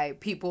literally why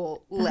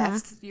people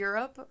left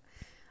Europe.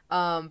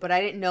 But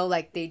I didn't know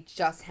like they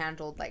just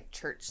handled like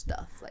church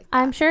stuff like that.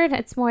 I'm sure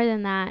it's more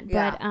than that,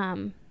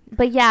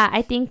 but yeah,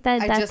 I think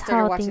that's how I just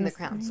started watching The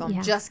Crown, so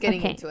I'm just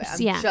getting into it.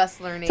 I'm just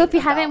learning. So if you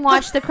haven't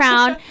watched The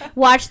Crown,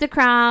 watch The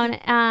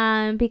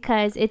Crown,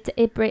 because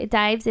it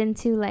dives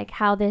into like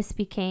how this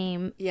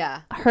became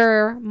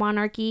her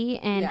monarchy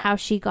and how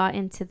she got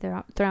into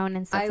the throne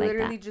and stuff like that. I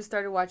literally just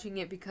started watching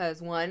it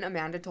because 1,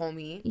 Amanda told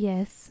me.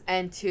 Yes.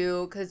 And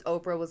 2, because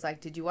Oprah was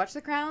like, "Did you watch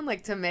The Crown?"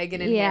 Like to Meghan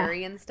and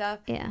Harry and stuff.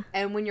 Yeah.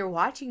 And when you're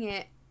watching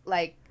it,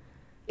 like,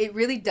 it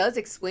really does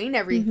explain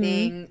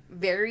everything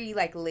very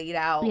like laid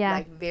out,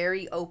 like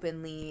very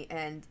openly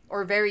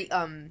or very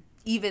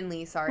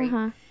evenly,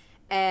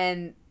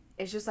 and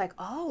it's just like,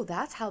 oh,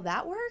 that's how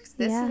that works.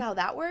 This is how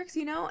that works,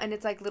 you know. And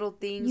it's like little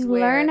things you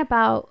learn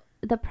about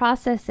the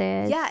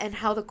processes, and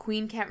how the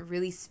queen can't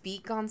really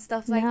speak on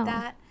stuff like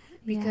that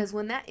because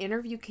when that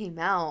interview came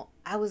out,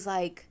 I was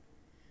like,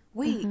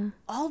 wait,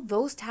 all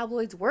those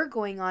tabloids were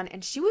going on,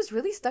 and she was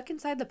really stuck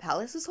inside the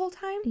palace this whole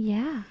time.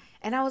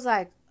 And I was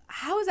like,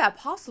 how is that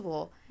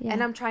possible?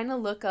 And I'm trying to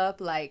look up,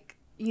 like,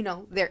 you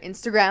know, their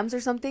Instagrams or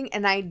something,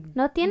 and I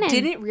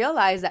didn't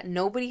realize that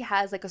nobody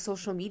has, like, a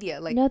social media.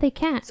 Like, no, they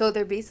can't. So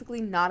they're basically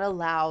not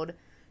allowed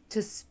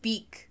to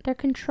speak. They're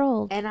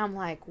controlled. And I'm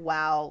like,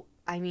 wow.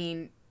 I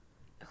mean,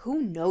 who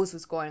knows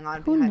what's going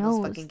on behind those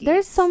fucking gates?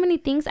 There's so many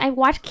things.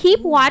 Keep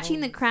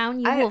watching The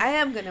Crown. I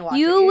am going to watch it.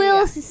 You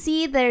will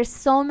see there's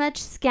so much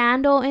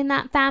scandal in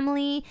that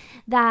family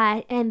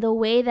and the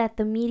way that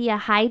the media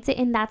hides it.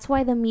 And that's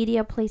why the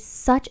media plays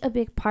such a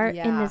big part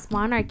in this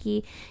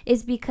monarchy,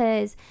 is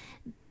because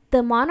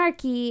the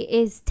monarchy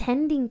is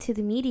tending to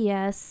the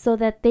media so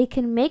that they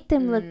can make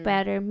them look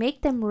better,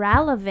 make them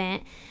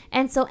relevant.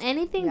 And so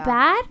anything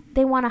bad,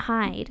 they want to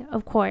hide,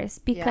 of course,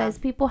 because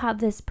people have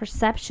this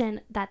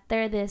perception that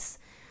they're this,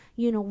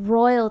 you know,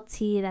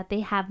 royalty, that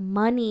they have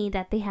money,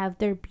 that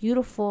they're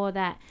beautiful,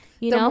 that,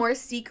 you know. The more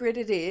secret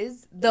it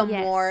is, the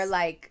more,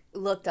 like,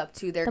 looked up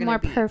to they're going to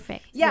be. The more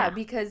perfect. Yeah,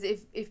 because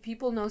if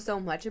people know so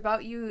much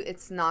about you,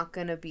 it's not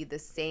going to be the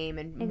same,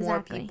 and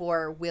more people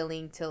are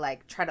willing to,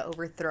 like, try to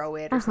overthrow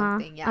it or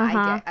something.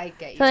 Yeah, I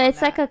get you. So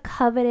it's like a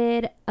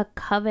coveted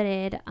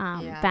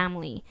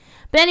family.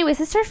 But anyways,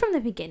 let's start from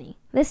the beginning.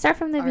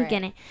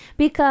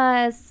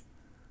 Because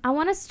I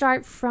want to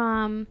start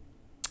from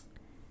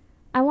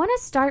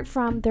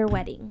their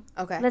wedding.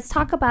 Okay. Let's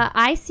talk about,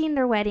 I seen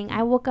their wedding.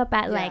 I woke up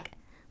at like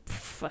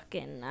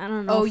fucking, I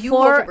don't know. Oh, you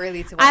woke up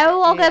early to watch I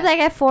woke up like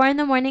at 4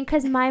 a.m.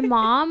 because my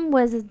mom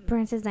was a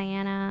Princess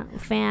Diana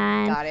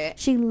fan. Got it.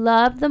 She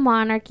loved the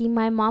monarchy.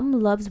 My mom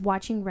loves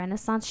watching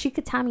Renaissance. She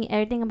could tell me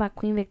everything about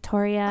Queen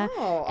Victoria.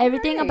 Oh,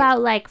 everything about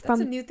like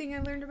That's a new thing I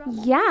learned about.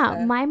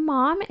 Yeah, my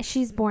mom,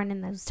 she's born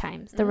in those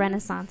times, the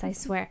Renaissance, I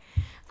swear.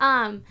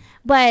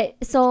 But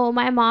so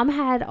my mom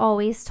had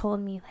always told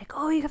me like,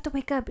 oh, you have to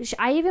wake up.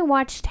 I even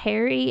watched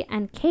Harry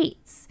and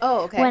Kate's.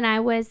 Oh, okay. When I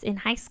was in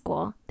high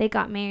school, they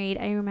got married.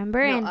 I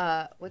remember. No,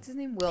 and what's his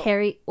name? Will.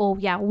 Harry. Oh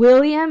yeah,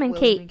 William and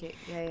Kate. And Kate.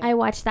 Yeah. I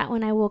watched that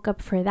when I woke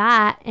up for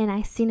that, and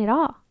I seen it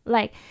all.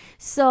 Like,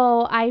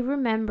 so I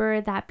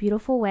remember that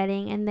beautiful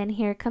wedding, and then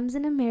here comes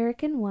an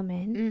American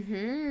woman.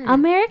 Mm-hmm.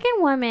 American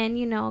woman,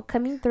 you know,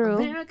 coming through.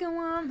 American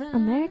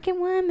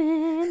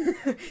woman.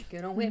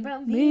 Get away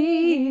from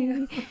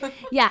me.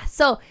 Yeah,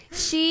 so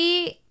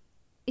she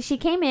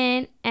came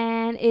in,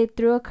 and it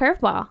threw a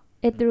curveball.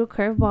 it threw a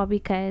curveball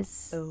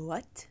because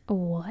What?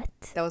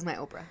 That was my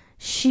Oprah.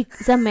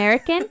 She's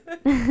American.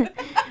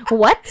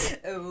 What?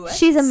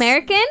 She's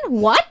American.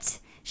 What?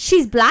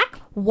 She's black.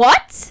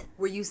 What?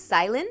 Were you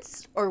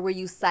silenced or were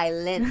you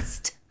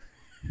silenced?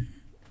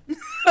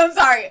 I'm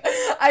sorry.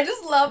 I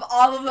just love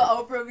all of the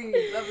Oprah memes.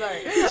 I'm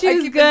sorry. She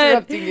was keep good.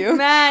 Interrupting you.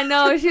 Man,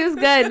 no, she was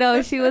good.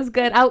 No, she was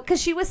good.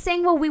 Because she was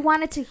saying what we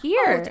wanted to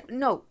hear.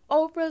 No,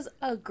 Oprah's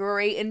a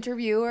great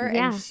interviewer,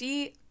 and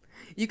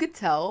you could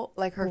tell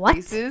like her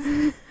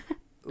faces.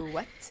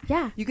 What?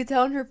 Yeah. You could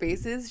tell in her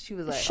faces, she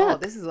was like, "Oh,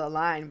 this is a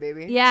line,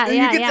 baby." Yeah, and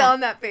yeah, you could tell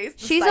in that face.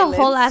 She's a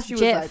whole ass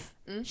GIF.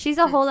 She's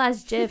a whole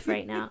ass GIF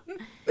right now.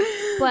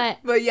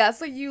 But yeah,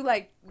 so you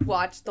like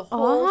watched the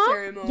whole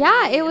ceremony.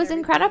 Yeah, it was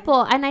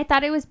incredible, and I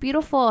thought it was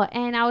beautiful,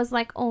 and I was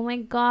like, oh my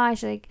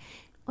gosh, like,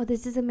 oh,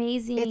 this is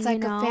amazing. It's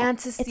like a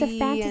fantasy. It's a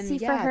fantasy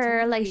for her.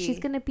 Totally. Like, she's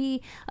gonna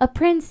be a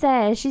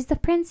princess. She's the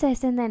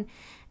princess, and then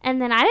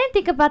I didn't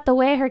think about the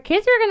way her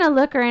kids were gonna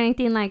look or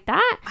anything like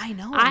that. I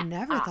know. I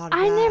never thought of that.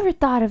 I never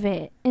thought of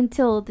it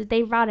until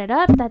they brought it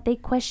up, that they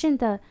questioned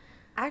the.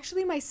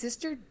 Actually, my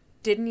sister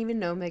didn't even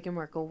know Meghan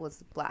Markle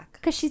was black.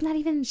 Because she's not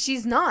even...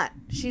 She's not.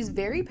 She's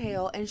very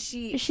pale, and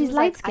she's light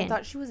like, skinned. I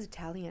thought she was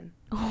Italian.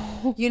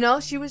 Oh. You know,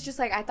 she was just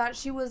like, I thought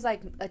she was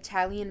like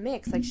Italian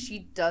mix. Like,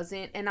 she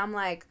doesn't... And I'm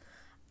like,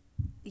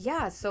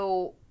 yeah,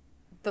 so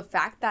the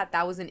fact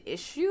that was an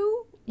issue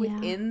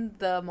within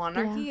the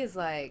monarchy is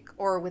like...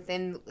 Or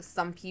within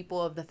some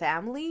people of the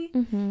family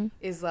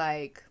is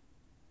like...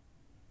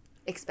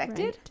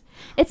 expected. Right.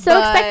 It's so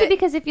expected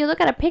because if you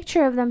look at a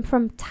picture of them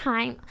from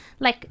time,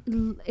 like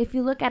if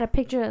you look at a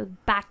picture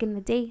back in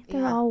the day,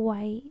 they're all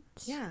white.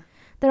 Yeah.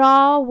 They're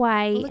all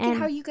white. But look at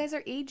how you guys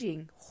are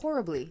aging.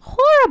 Horribly.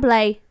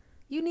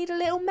 You need a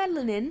little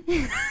melanin.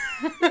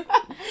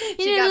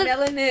 She got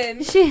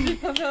melanin. She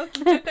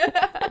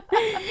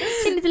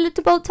needs a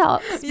little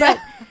Botox. Yeah.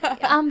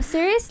 But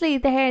seriously,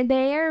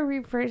 they are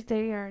reversed.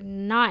 They are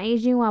not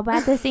aging well, but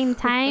at the same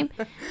time,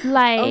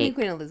 like only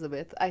Queen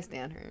Elizabeth, I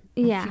stand her.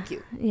 Yeah, she's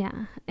cute.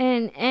 Yeah,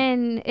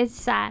 and it's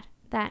sad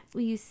that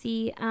you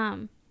see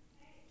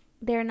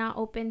they're not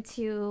open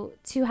to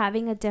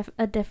having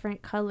a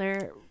different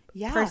color.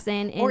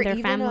 Person in or their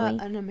even family,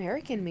 an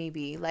American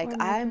maybe. Like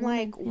I'm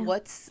like,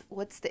 what's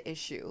the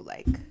issue?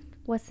 Like,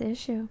 what's the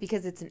issue?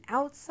 Because it's an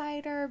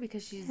outsider.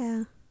 Because she's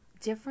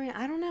different.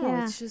 I don't know.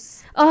 Yeah. It's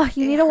just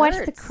you need to watch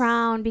The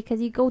Crown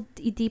because you go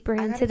deeper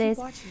into this.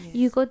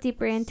 You go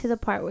deeper into the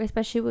part where,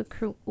 especially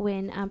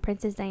when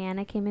Princess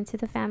Diana came into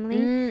the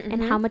family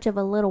and how much of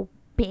a little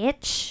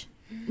bitch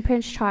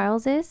Prince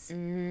Charles is,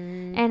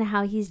 and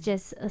how he's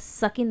just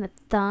sucking the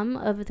thumb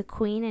of the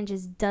Queen and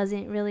just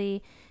doesn't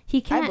really. He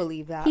can't. I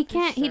believe that. He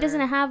can't. Sure. He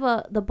doesn't have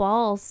the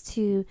balls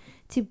to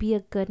be a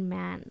good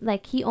man.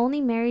 Like, he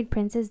only married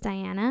Princess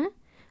Diana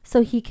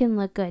so he can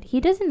look good. He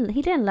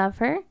didn't love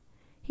her.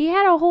 He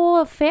had a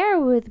whole affair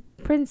with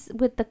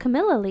the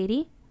Camilla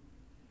lady.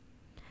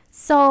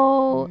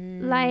 So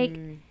like,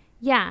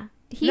 yeah,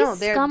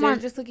 they're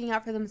just looking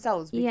out for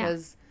themselves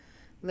because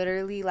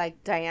literally,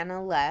 like,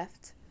 Diana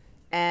left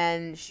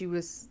and she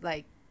was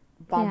like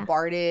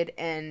bombarded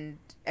and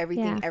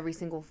everything every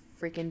single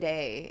freaking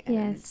day.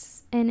 And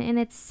and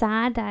it's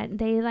sad that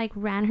they like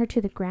ran her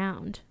to the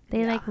ground.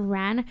 They like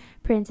ran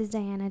Princess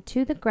Diana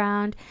to the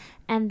ground,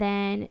 and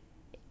then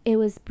it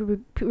was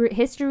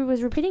history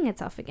was repeating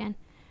itself again.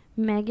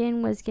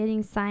 Meghan was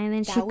getting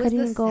silent. She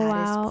couldn't go out. That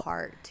was the saddest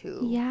part too.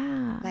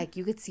 Yeah, like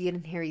you could see it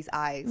in Harry's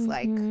eyes.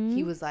 Like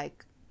he was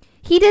like,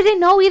 he didn't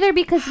know either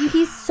because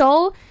he's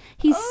so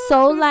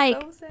so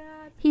sad.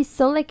 He's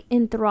so like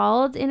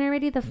enthralled in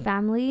already the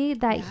family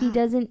that he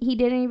didn't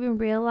even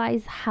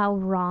realize how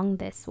wrong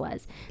this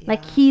was.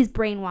 Like, he's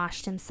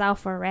brainwashed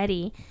himself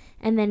already.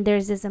 And then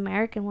there's this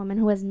American woman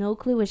who has no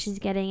clue what she's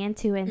getting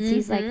into and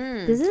sees like,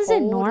 this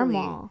isn't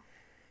normal.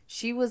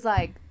 She was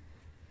like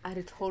at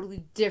a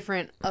totally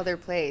different other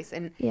place.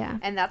 And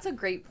and that's a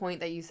great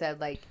point that you said,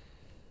 like,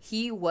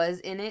 he was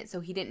in it so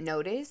he didn't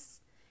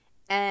notice.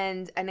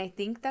 And I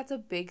think that's a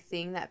big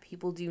thing that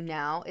people do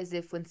now is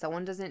when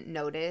someone doesn't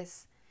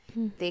notice,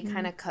 they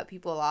kind of cut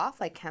people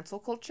off, like cancel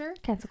culture.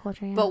 Yeah.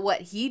 But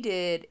what he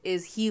did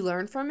is he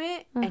learned from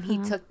it and he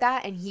took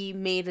that and he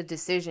made a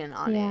decision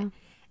on it.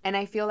 And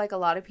I feel like a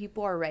lot of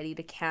people are ready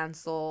to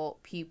cancel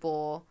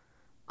people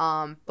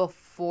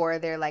before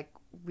they're like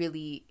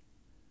really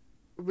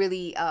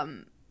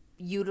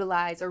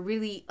utilize or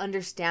really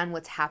understand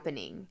what's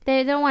happening.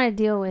 They don't want to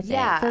deal with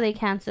it, so they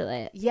cancel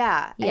it.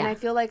 Yeah. And I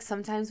feel like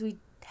sometimes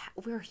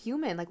we're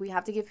human. Like, we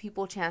have to give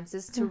people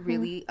chances to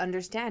really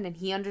understand. And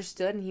he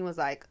understood, and he was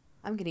like,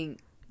 I'm getting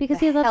because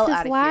he loves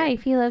his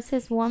wife. He loves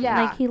his woman.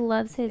 Like, he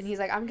loves his... And he's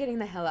like, I'm getting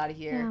the hell out of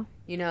here.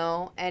 You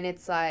know? And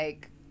it's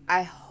like,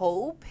 I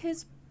hope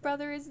his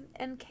brothers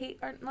and Kate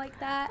aren't like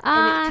that.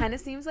 And it kind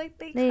of seems like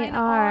they kind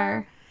of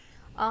are.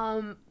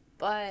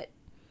 But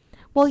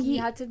he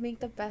had to make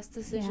the best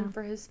decision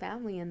for his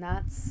family. And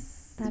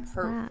that's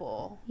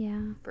hurtful. That.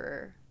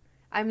 Yeah.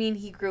 I mean,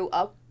 he grew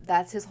up.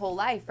 That's his whole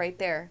life right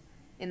there.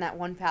 in that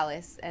one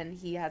palace, and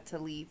he had to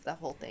leave the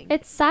whole thing.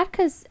 It's sad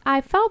because I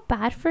felt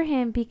bad for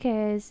him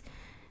because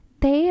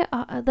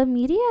the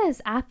media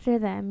is after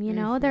them, you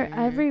know? They're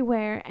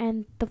everywhere,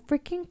 and the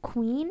freaking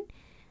queen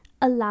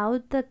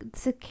allowed the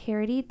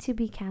security to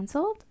be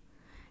canceled.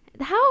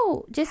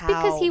 How? Just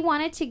because he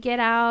wanted to get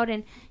out,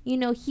 and, you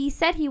know, he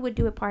said he would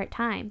do it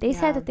part-time. They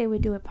said that they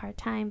would do it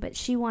part-time, but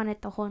she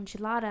wanted the whole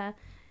enchilada,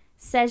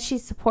 said she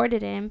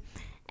supported him,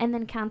 and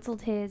then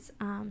canceled his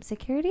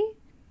security.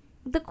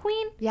 The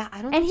queen. Yeah,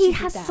 I don't and think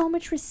he has so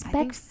much respect. I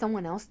think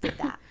someone else did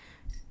that.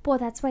 Well,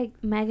 that's why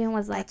Meghan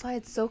was like... That's why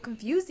it's so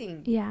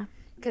confusing. Yeah.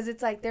 Because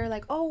it's like, they're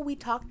like, oh, we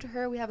talked to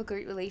her. We have a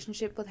great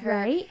relationship with her.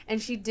 Right.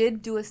 And she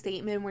did do a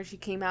statement where she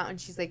came out and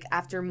she's like,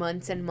 after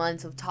months and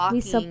months of talking.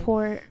 We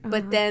support.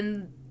 But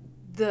then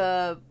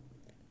the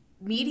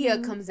media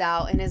comes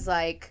out and is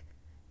like,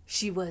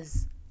 she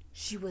was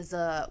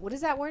what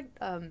is that word?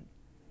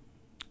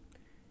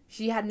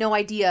 She had no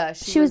idea.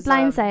 She was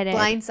blindsided.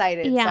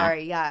 Blindsided. Yeah.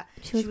 Sorry. Yeah.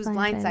 She was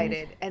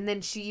blindsided. And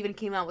then she even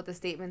came out with a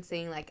statement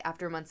saying, like,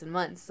 after months and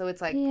months. So it's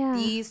like,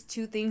 these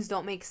two things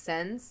don't make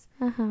sense.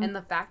 And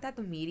the fact that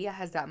the media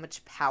has that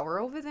much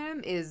power over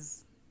them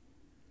is...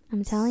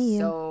 I'm telling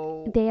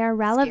you. They are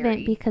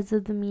relevant because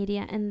of the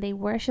media, and they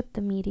worship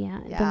the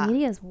media. Yeah. The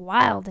media is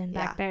wild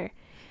back there.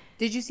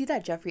 Did you see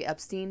that Jeffrey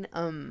Epstein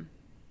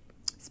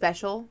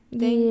special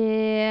thing?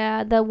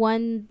 Yeah, the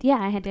one. Yeah,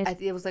 I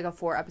did. It was like a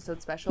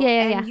 4-episode special.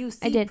 Yeah. And you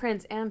see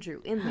Prince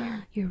Andrew in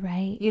there. You're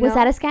right. You was know?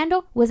 that a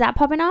scandal? Was that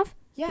popping off?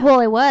 Yeah. Well,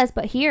 it was,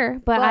 but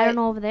I don't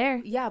know over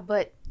there. Yeah,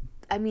 but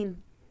I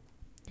mean,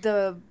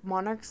 the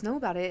monarchs know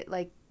about it.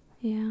 Like,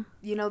 yeah,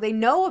 you know, they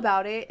know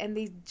about it, and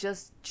they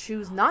just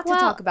choose not to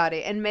talk about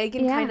it. And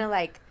Meghan kind of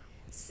like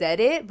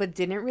said it, but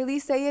didn't really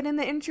say it in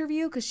the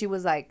interview because she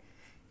was like,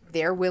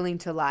 they're willing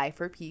to lie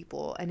for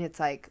people, and it's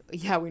like,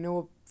 yeah, we know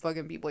what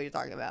fucking people you're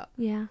talking about.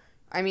 Yeah.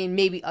 I mean,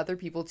 maybe other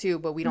people too,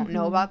 but we don't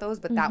know about those.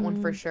 But that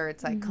one for sure,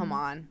 it's like, come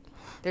on.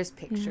 There's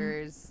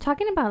pictures. Yeah.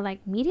 Talking about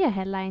like media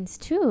headlines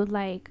too,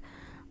 like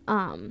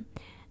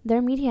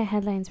their media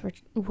headlines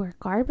were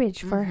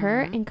garbage for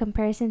her in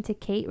comparison to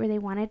Kate, where they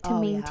wanted to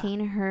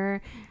maintain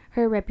her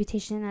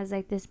reputation as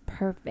like this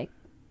perfect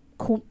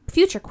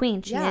future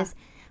queen she is.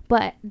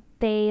 But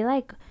they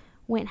like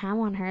went ham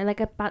on her, like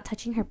about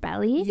touching her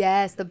belly.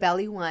 Yes, the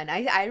belly one.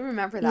 I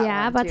remember that one.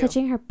 Yeah, about too.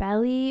 touching her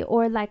belly,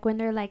 or like when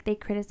they're like, they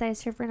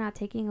criticized her for not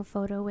taking a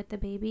photo with the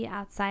baby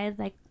outside,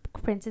 like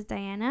Princess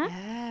Diana.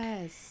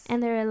 Yes.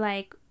 And they're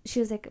like, she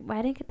was like, well,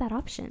 I didn't get that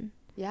option.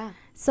 Yeah.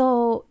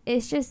 So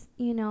it's just,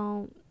 you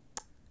know,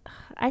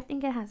 I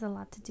think it has a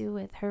lot to do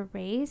with her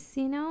race,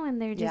 you know, and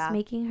they're just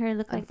making her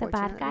look like the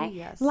bad guy.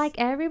 Yes. Like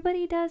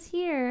everybody does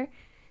here.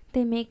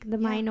 They make the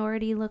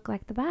minority look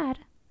like the bad.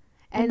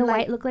 And the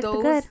white look like the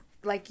good.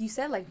 Like you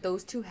said, like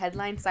those two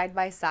headlines side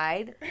by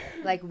side,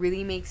 like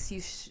really makes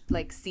you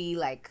like see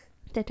like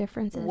the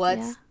differences.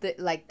 What's the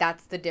like?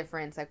 That's the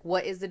difference. Like,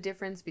 what is the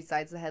difference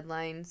besides the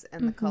headlines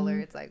and the color?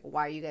 It's like,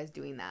 why are you guys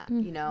doing that?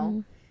 You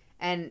know.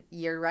 And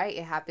you're right.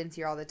 It happens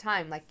here all the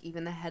time. Like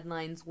even the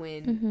headlines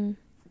when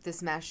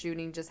this mass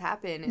shooting just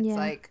happened. It's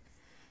like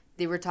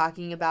they were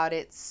talking about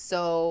it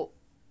so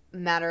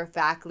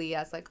matter-of-factly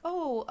as like,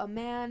 oh, a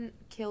man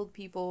killed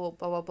people,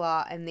 blah blah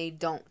blah, and they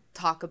don't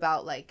talk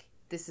about like,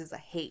 this is a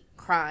hate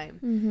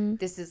crime,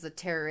 this is a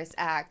terrorist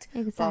act,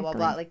 blah blah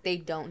blah. Like they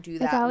don't do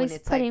that. It's always when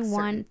it's putting like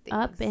one things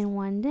up and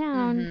one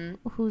down.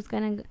 Who's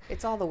gonna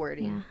it's all the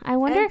wording. Yeah, I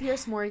wonder. And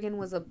Piers Morgan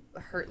was a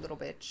hurt little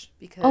bitch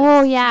because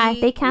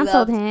they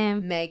canceled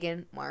him.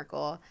 Meghan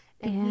Markle,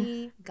 and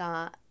he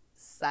got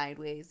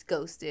sideways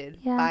ghosted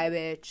by a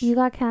bitch. You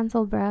got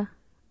canceled, bruh.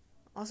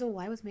 Also,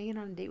 why was Meghan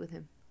on a date with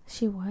him?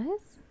 She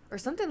was? Or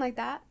something like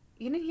that.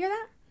 You didn't hear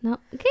that? No.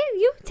 Okay,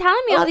 you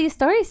telling me all these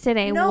stories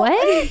today. No,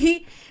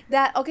 what?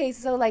 Okay,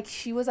 so like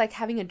she was like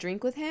having a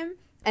drink with him,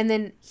 and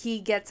then he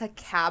gets a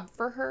cab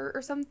for her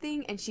or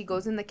something, and she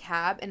goes in the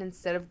cab, and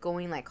instead of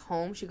going like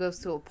home, she goes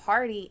to a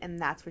party, and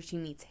that's where she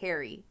meets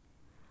Harry.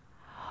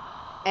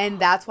 And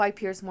that's why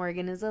Piers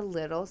Morgan is a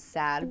little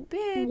sad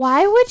bitch.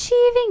 Why would she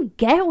even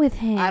get with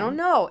him? I don't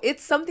know.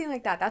 It's something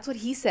like that. That's what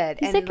he said.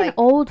 He's like an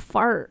old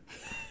fart.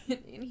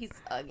 And he's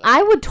ugly.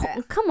 I would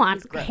come on,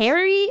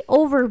 Harry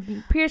over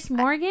Piers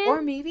Morgan.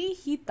 Or maybe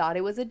he thought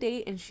it was a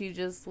date and she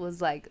just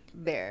was like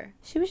there.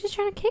 She was just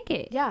trying to kick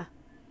it. Yeah.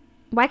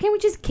 Why can't we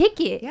just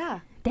kick it? Yeah.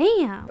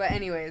 Damn. But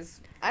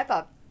anyways, I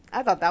thought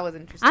that was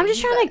interesting. I'm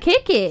just trying to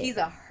kick it. He's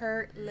a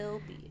hurt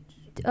little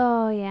bitch.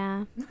 Oh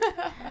yeah.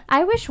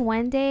 I wish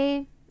one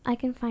day I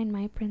can find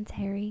my Prince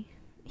Harry.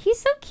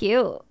 He's so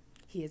cute.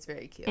 He is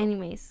very cute.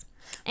 Anyways.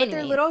 But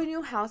their little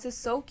new house is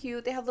so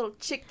cute. They have little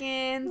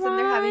chickens and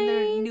they're having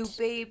their new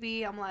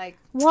baby. I'm like,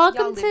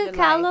 welcome to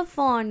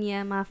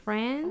California, my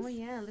friends. Oh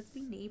yeah, let's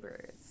be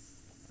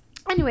neighbors.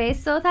 Anyway,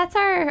 so that's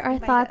our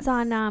thoughts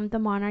on the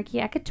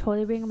monarchy. I could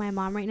totally bring my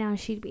mom right now and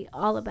she'd be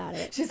all about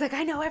it. She's like,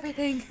 I know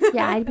everything.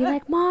 Yeah, I'd be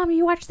like, Mom,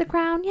 you watch The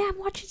Crown? Yeah, I'm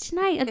watching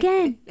tonight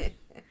again.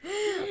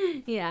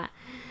 Yeah.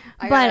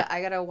 I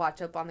gotta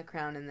watch up on The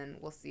Crown and then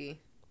we'll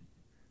see.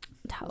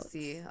 we'll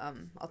see.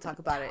 I'll talk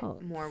about it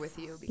more with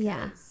you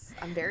because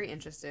I'm very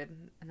interested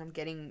and I'm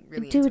getting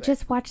really into it. Dude,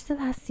 just watch the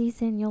last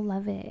season. You'll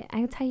love it.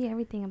 I'll tell you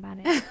everything about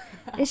it.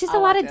 It's just a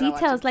lot of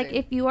details. Like,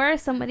 if you are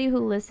somebody who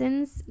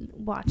listens,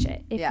 watch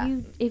it.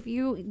 If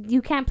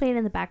you can't play it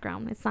in the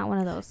background. It's not one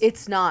of those.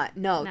 It's not.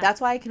 No.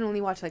 That's why I can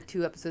only watch like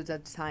 2 episodes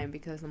at a time,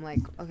 because I'm like,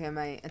 okay,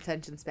 my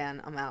attention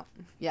span, I'm out.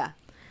 Yeah.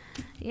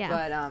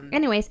 But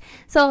anyways,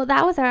 so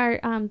that was our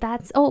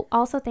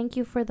also thank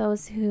you for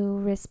those who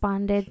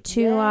responded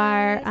to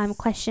our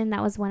question.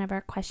 That was one of our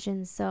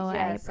questions, so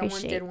I appreciate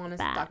someone did want us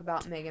to talk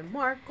about Meghan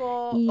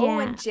Markle.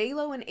 And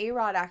J-Lo and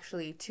ARod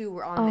actually too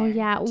were on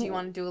there. Do you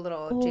want to do a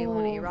little J-Lo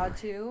and ARod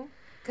too?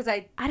 Because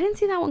I didn't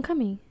see that one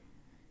coming.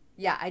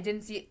 I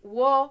didn't see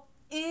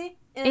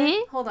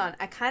hold on,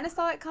 I kind of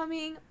saw it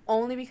coming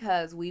only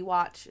because we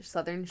watch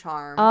Southern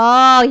Charm.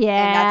 Oh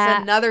yeah, and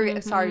that's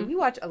another. Sorry, we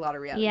watch a lot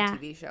of reality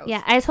TV shows.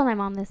 Yeah, I told my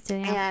mom this too.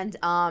 And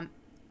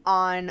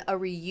on a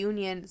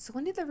reunion. So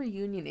when did the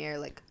reunion air?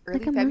 Like early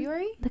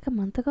February? Like a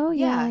month ago?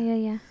 Yeah.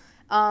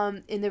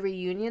 In the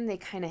reunion, they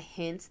kind of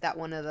hint that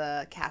one of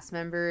the cast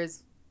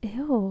members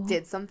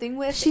did something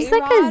with She's ARod.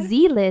 Like a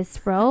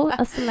Z-list, bro.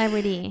 A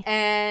celebrity.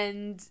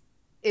 And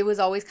it was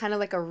always kind of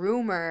like a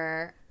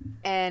rumor,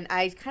 and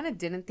I kind of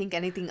didn't think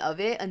anything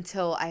of it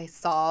until I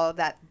saw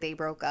that they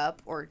broke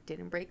up or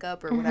didn't break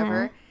up or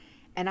whatever.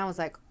 And I was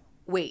like,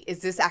 wait,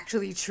 is this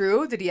actually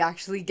true? Did he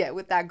actually get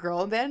with that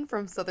girl then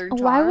from Southern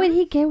Charm? Why would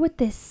he get with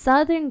this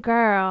Southern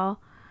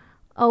girl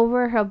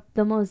over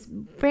the most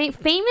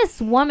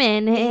famous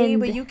woman? Hey,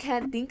 but you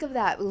can't think of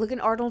that. Look at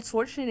Arnold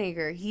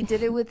Schwarzenegger. He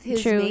did it with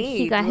his maid.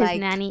 He got his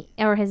nanny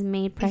or his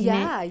maid pregnant.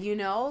 Yeah, you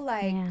know,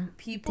 like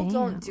people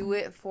don't do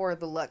it for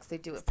the looks. They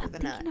do it for the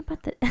nut.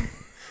 About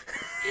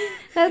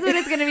That's what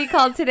it's going to be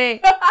called today.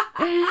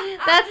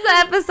 That's the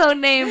episode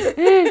name.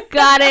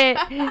 Got it.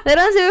 They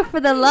don't do it for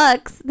the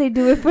looks. They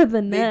do it for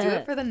the nut. They do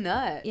it for the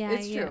nut. Yeah,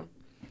 it's true.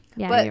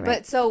 Yeah,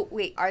 but so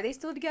wait, are they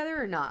still together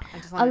or not? I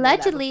just want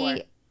allegedly to know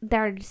that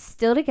they're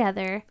still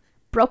together,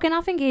 broken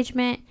off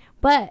engagement,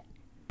 but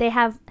they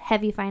have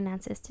heavy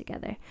finances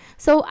together.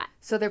 So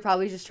they're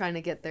probably just trying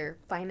to get their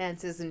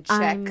finances in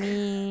check. I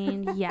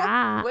mean,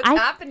 yeah. What's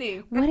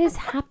happening? What is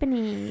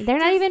happening? They're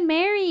not even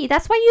married.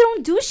 That's why you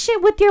don't do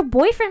shit with your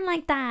boyfriend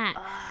like that.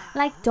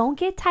 Like, don't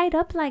get tied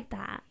up like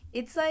that.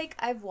 It's like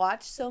I've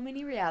watched so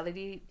many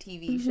reality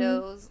TV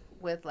shows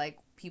with like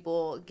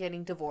people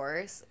getting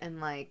divorced, and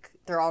like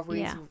they're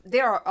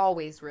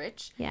always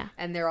rich,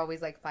 and they're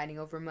always like fighting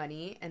over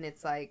money, and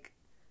it's like,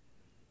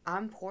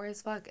 I'm poor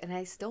as fuck and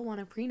I still want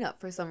a prenup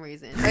for some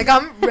reason. Like,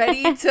 I'm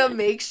ready to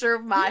make sure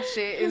my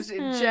shit is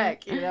in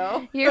check, you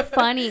know? You're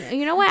funny.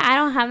 You know what? I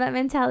don't have that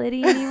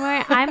mentality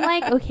anymore. I'm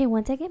like, okay,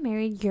 once I get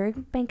married, your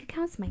bank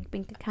account's my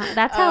bank account.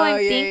 That's how I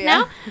think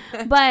now.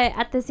 But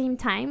at the same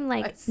time,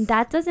 like,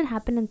 that doesn't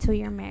happen until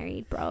you're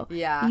married, bro.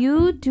 Yeah.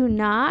 You do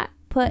not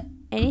put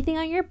anything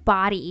on your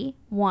body.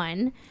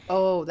 One.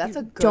 Oh, that's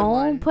a good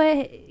one. Don't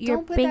put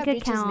your bank that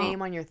account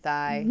name on your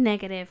thigh.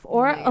 Negative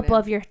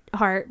above your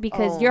heart,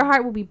 because your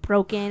heart will be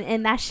broken,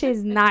 and that shit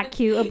is not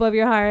cute above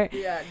your heart.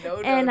 Yeah,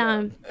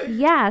 no.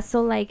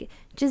 So like,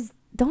 just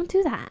don't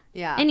do that.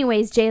 Yeah.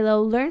 Anyways, J-Lo,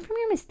 learn from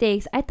your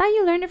mistakes. I thought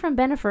you learned it from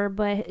Bennifer,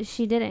 but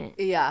she didn't.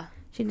 Yeah.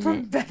 She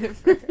didn't.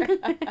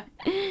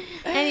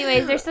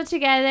 Anyways, they're still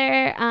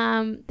together.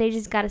 They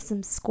just got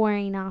some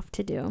squaring off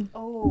to do.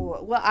 Oh,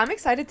 well, I'm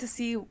excited to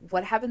see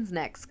what happens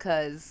next,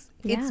 because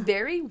it's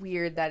very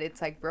weird that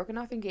it's like broken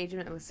off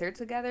engagement and was still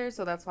together,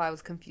 so that's why I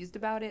was confused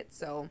about it.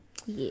 So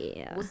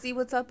yeah, we'll see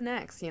what's up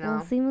next, you know.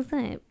 We'll see what's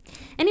up.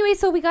 Anyway,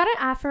 so we got an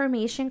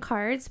affirmation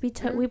cards. We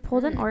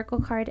pulled an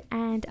oracle card,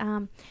 and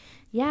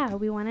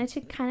we wanted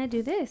to kind of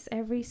do this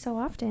every so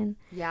often.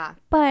 Yeah.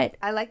 But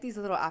I like these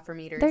little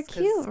affirmators. They're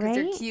cute, right?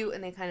 They're cute,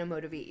 and they kind of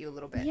motivate you a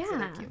little bit. Yeah. So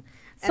they're cute.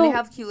 And they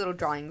have cute little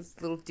drawings,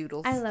 little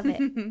doodles. I love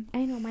it.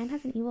 I know. Mine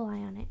has an evil eye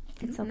on it.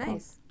 It's so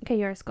nice. Cool. Okay,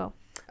 yours, go.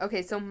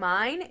 Okay, so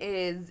mine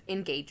is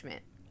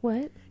engagement.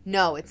 What?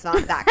 No, it's not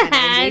that kind of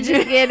engagement.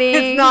 Just kidding.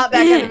 It's not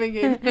that kind of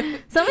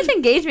engagement. So much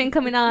engagement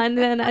coming on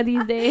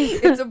these days.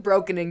 It's a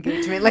broken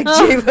engagement, like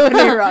J-Lo and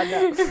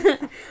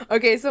ARod.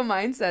 Okay, so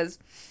mine says,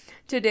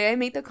 today I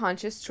made the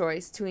conscious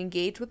choice to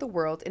engage with the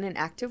world in an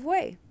active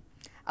way.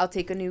 I'll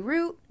take a new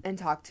route and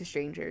talk to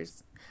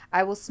strangers.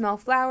 I will smell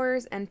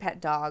flowers and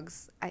pet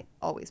dogs. I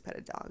always pet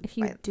a dog. If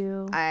you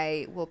do.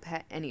 I will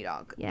pet any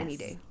dog any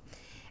day.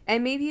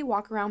 And maybe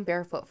walk around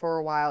barefoot for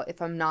a while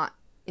if I'm not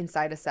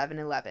inside a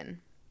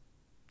 7-Eleven.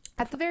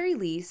 At the very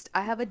least,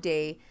 I have a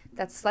day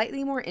that's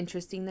slightly more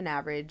interesting than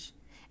average.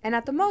 And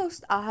at the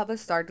most, I'll have a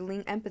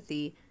startling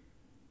epiphany,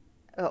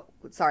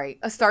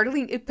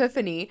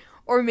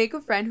 or make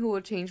a friend who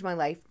will change my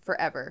life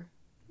forever.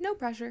 No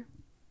pressure.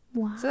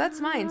 Wow. So that's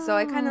mine. So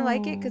I kind of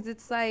like it because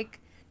it's like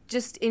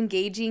just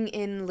engaging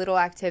in little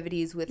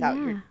activities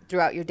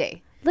throughout your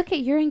day. Look,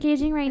 you're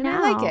engaging right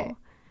now. I like it.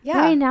 Yeah.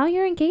 Right now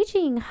you're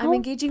engaging. I'm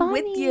engaging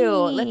with you.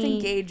 Let's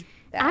engage.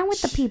 I'm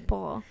with the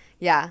people.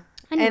 Yeah.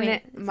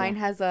 Anyway, and mine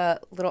has a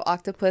little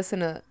octopus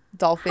and a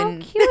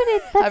dolphin. How cute!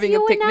 That's having a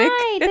picnic.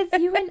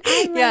 That's you and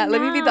I. Yeah.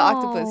 Let me be the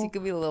octopus. You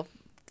could be a little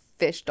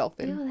fish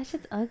dolphin. Ew, that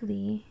shit's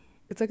ugly.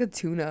 It's like a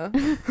tuna.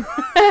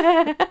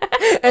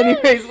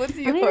 Anyways, what's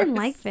yours? I don't even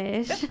like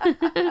fish.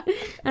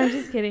 I'm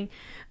just kidding.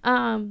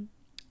 Mine's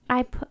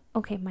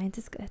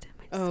is good.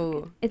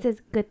 Good. It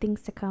says good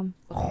things to come.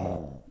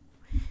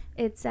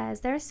 It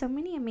says there are so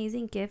many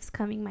amazing gifts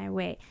coming my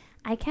way.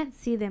 I can't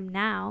see them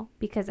now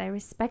because I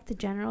respect the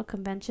general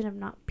convention of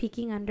not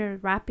peeking under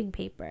wrapping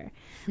paper.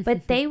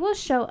 But they will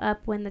show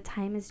up when the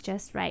time is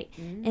just right.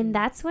 And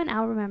that's when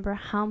I'll remember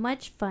how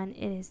much fun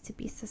it is to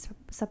be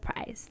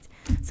surprised.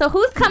 So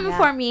who's coming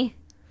for me?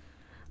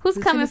 Who's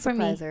coming for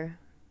me? Her?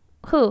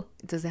 Who?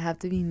 Does it have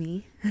to be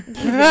me?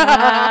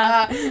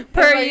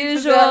 Per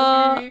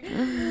usual.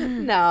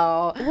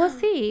 No. We'll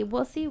see.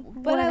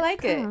 But I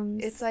like it.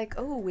 It's like,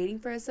 waiting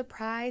for a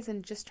surprise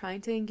and just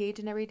trying to engage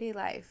in everyday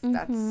life.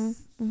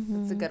 That's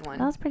a good one.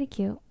 That was pretty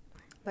cute.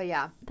 But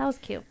yeah. That was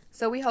cute.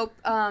 So we hope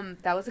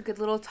that was a good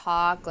little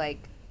talk.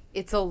 Like,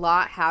 it's a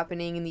lot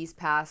happening in these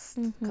past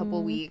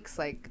couple weeks.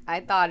 Like,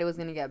 I thought it was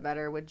going to get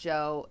better with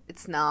Joe.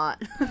 It's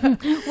not.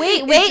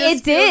 Wait,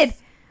 it did.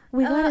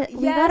 We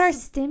got our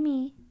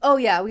stimmy. Oh,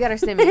 yeah, we got our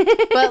stimmy.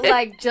 But,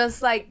 like,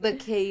 just, like, the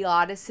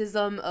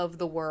chaoticism of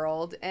the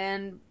world.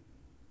 And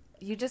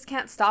you just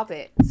can't stop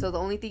it. So the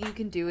only thing you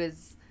can do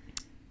is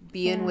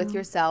be in with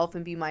yourself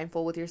and be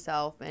mindful with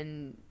yourself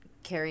and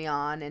carry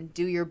on and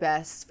do your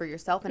best for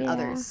yourself and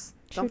others.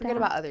 Don't forget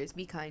about others.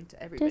 Be kind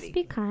to everybody. Just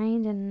be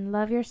kind and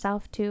love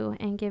yourself, too.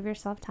 And give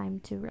yourself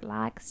time to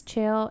relax,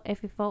 chill.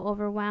 If you feel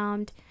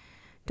overwhelmed,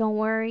 don't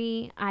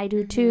worry. I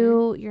do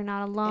too. You're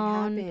not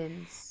alone. It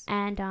happens.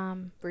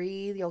 And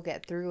breathe. You'll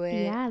get through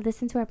it. Yeah,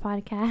 listen to our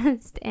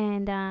podcast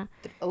and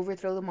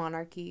overthrow the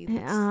monarchy.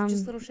 That's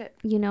just little shit.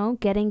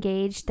 Get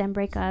engaged, then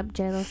break up.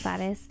 J-Lo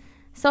status.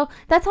 So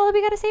that's all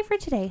we got to say for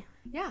today.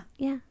 Yeah.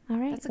 Yeah. All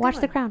right. Watch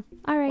The Crown.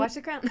 All right. Watch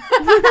The Crown.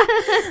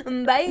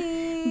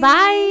 Bye.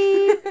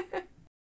 Bye.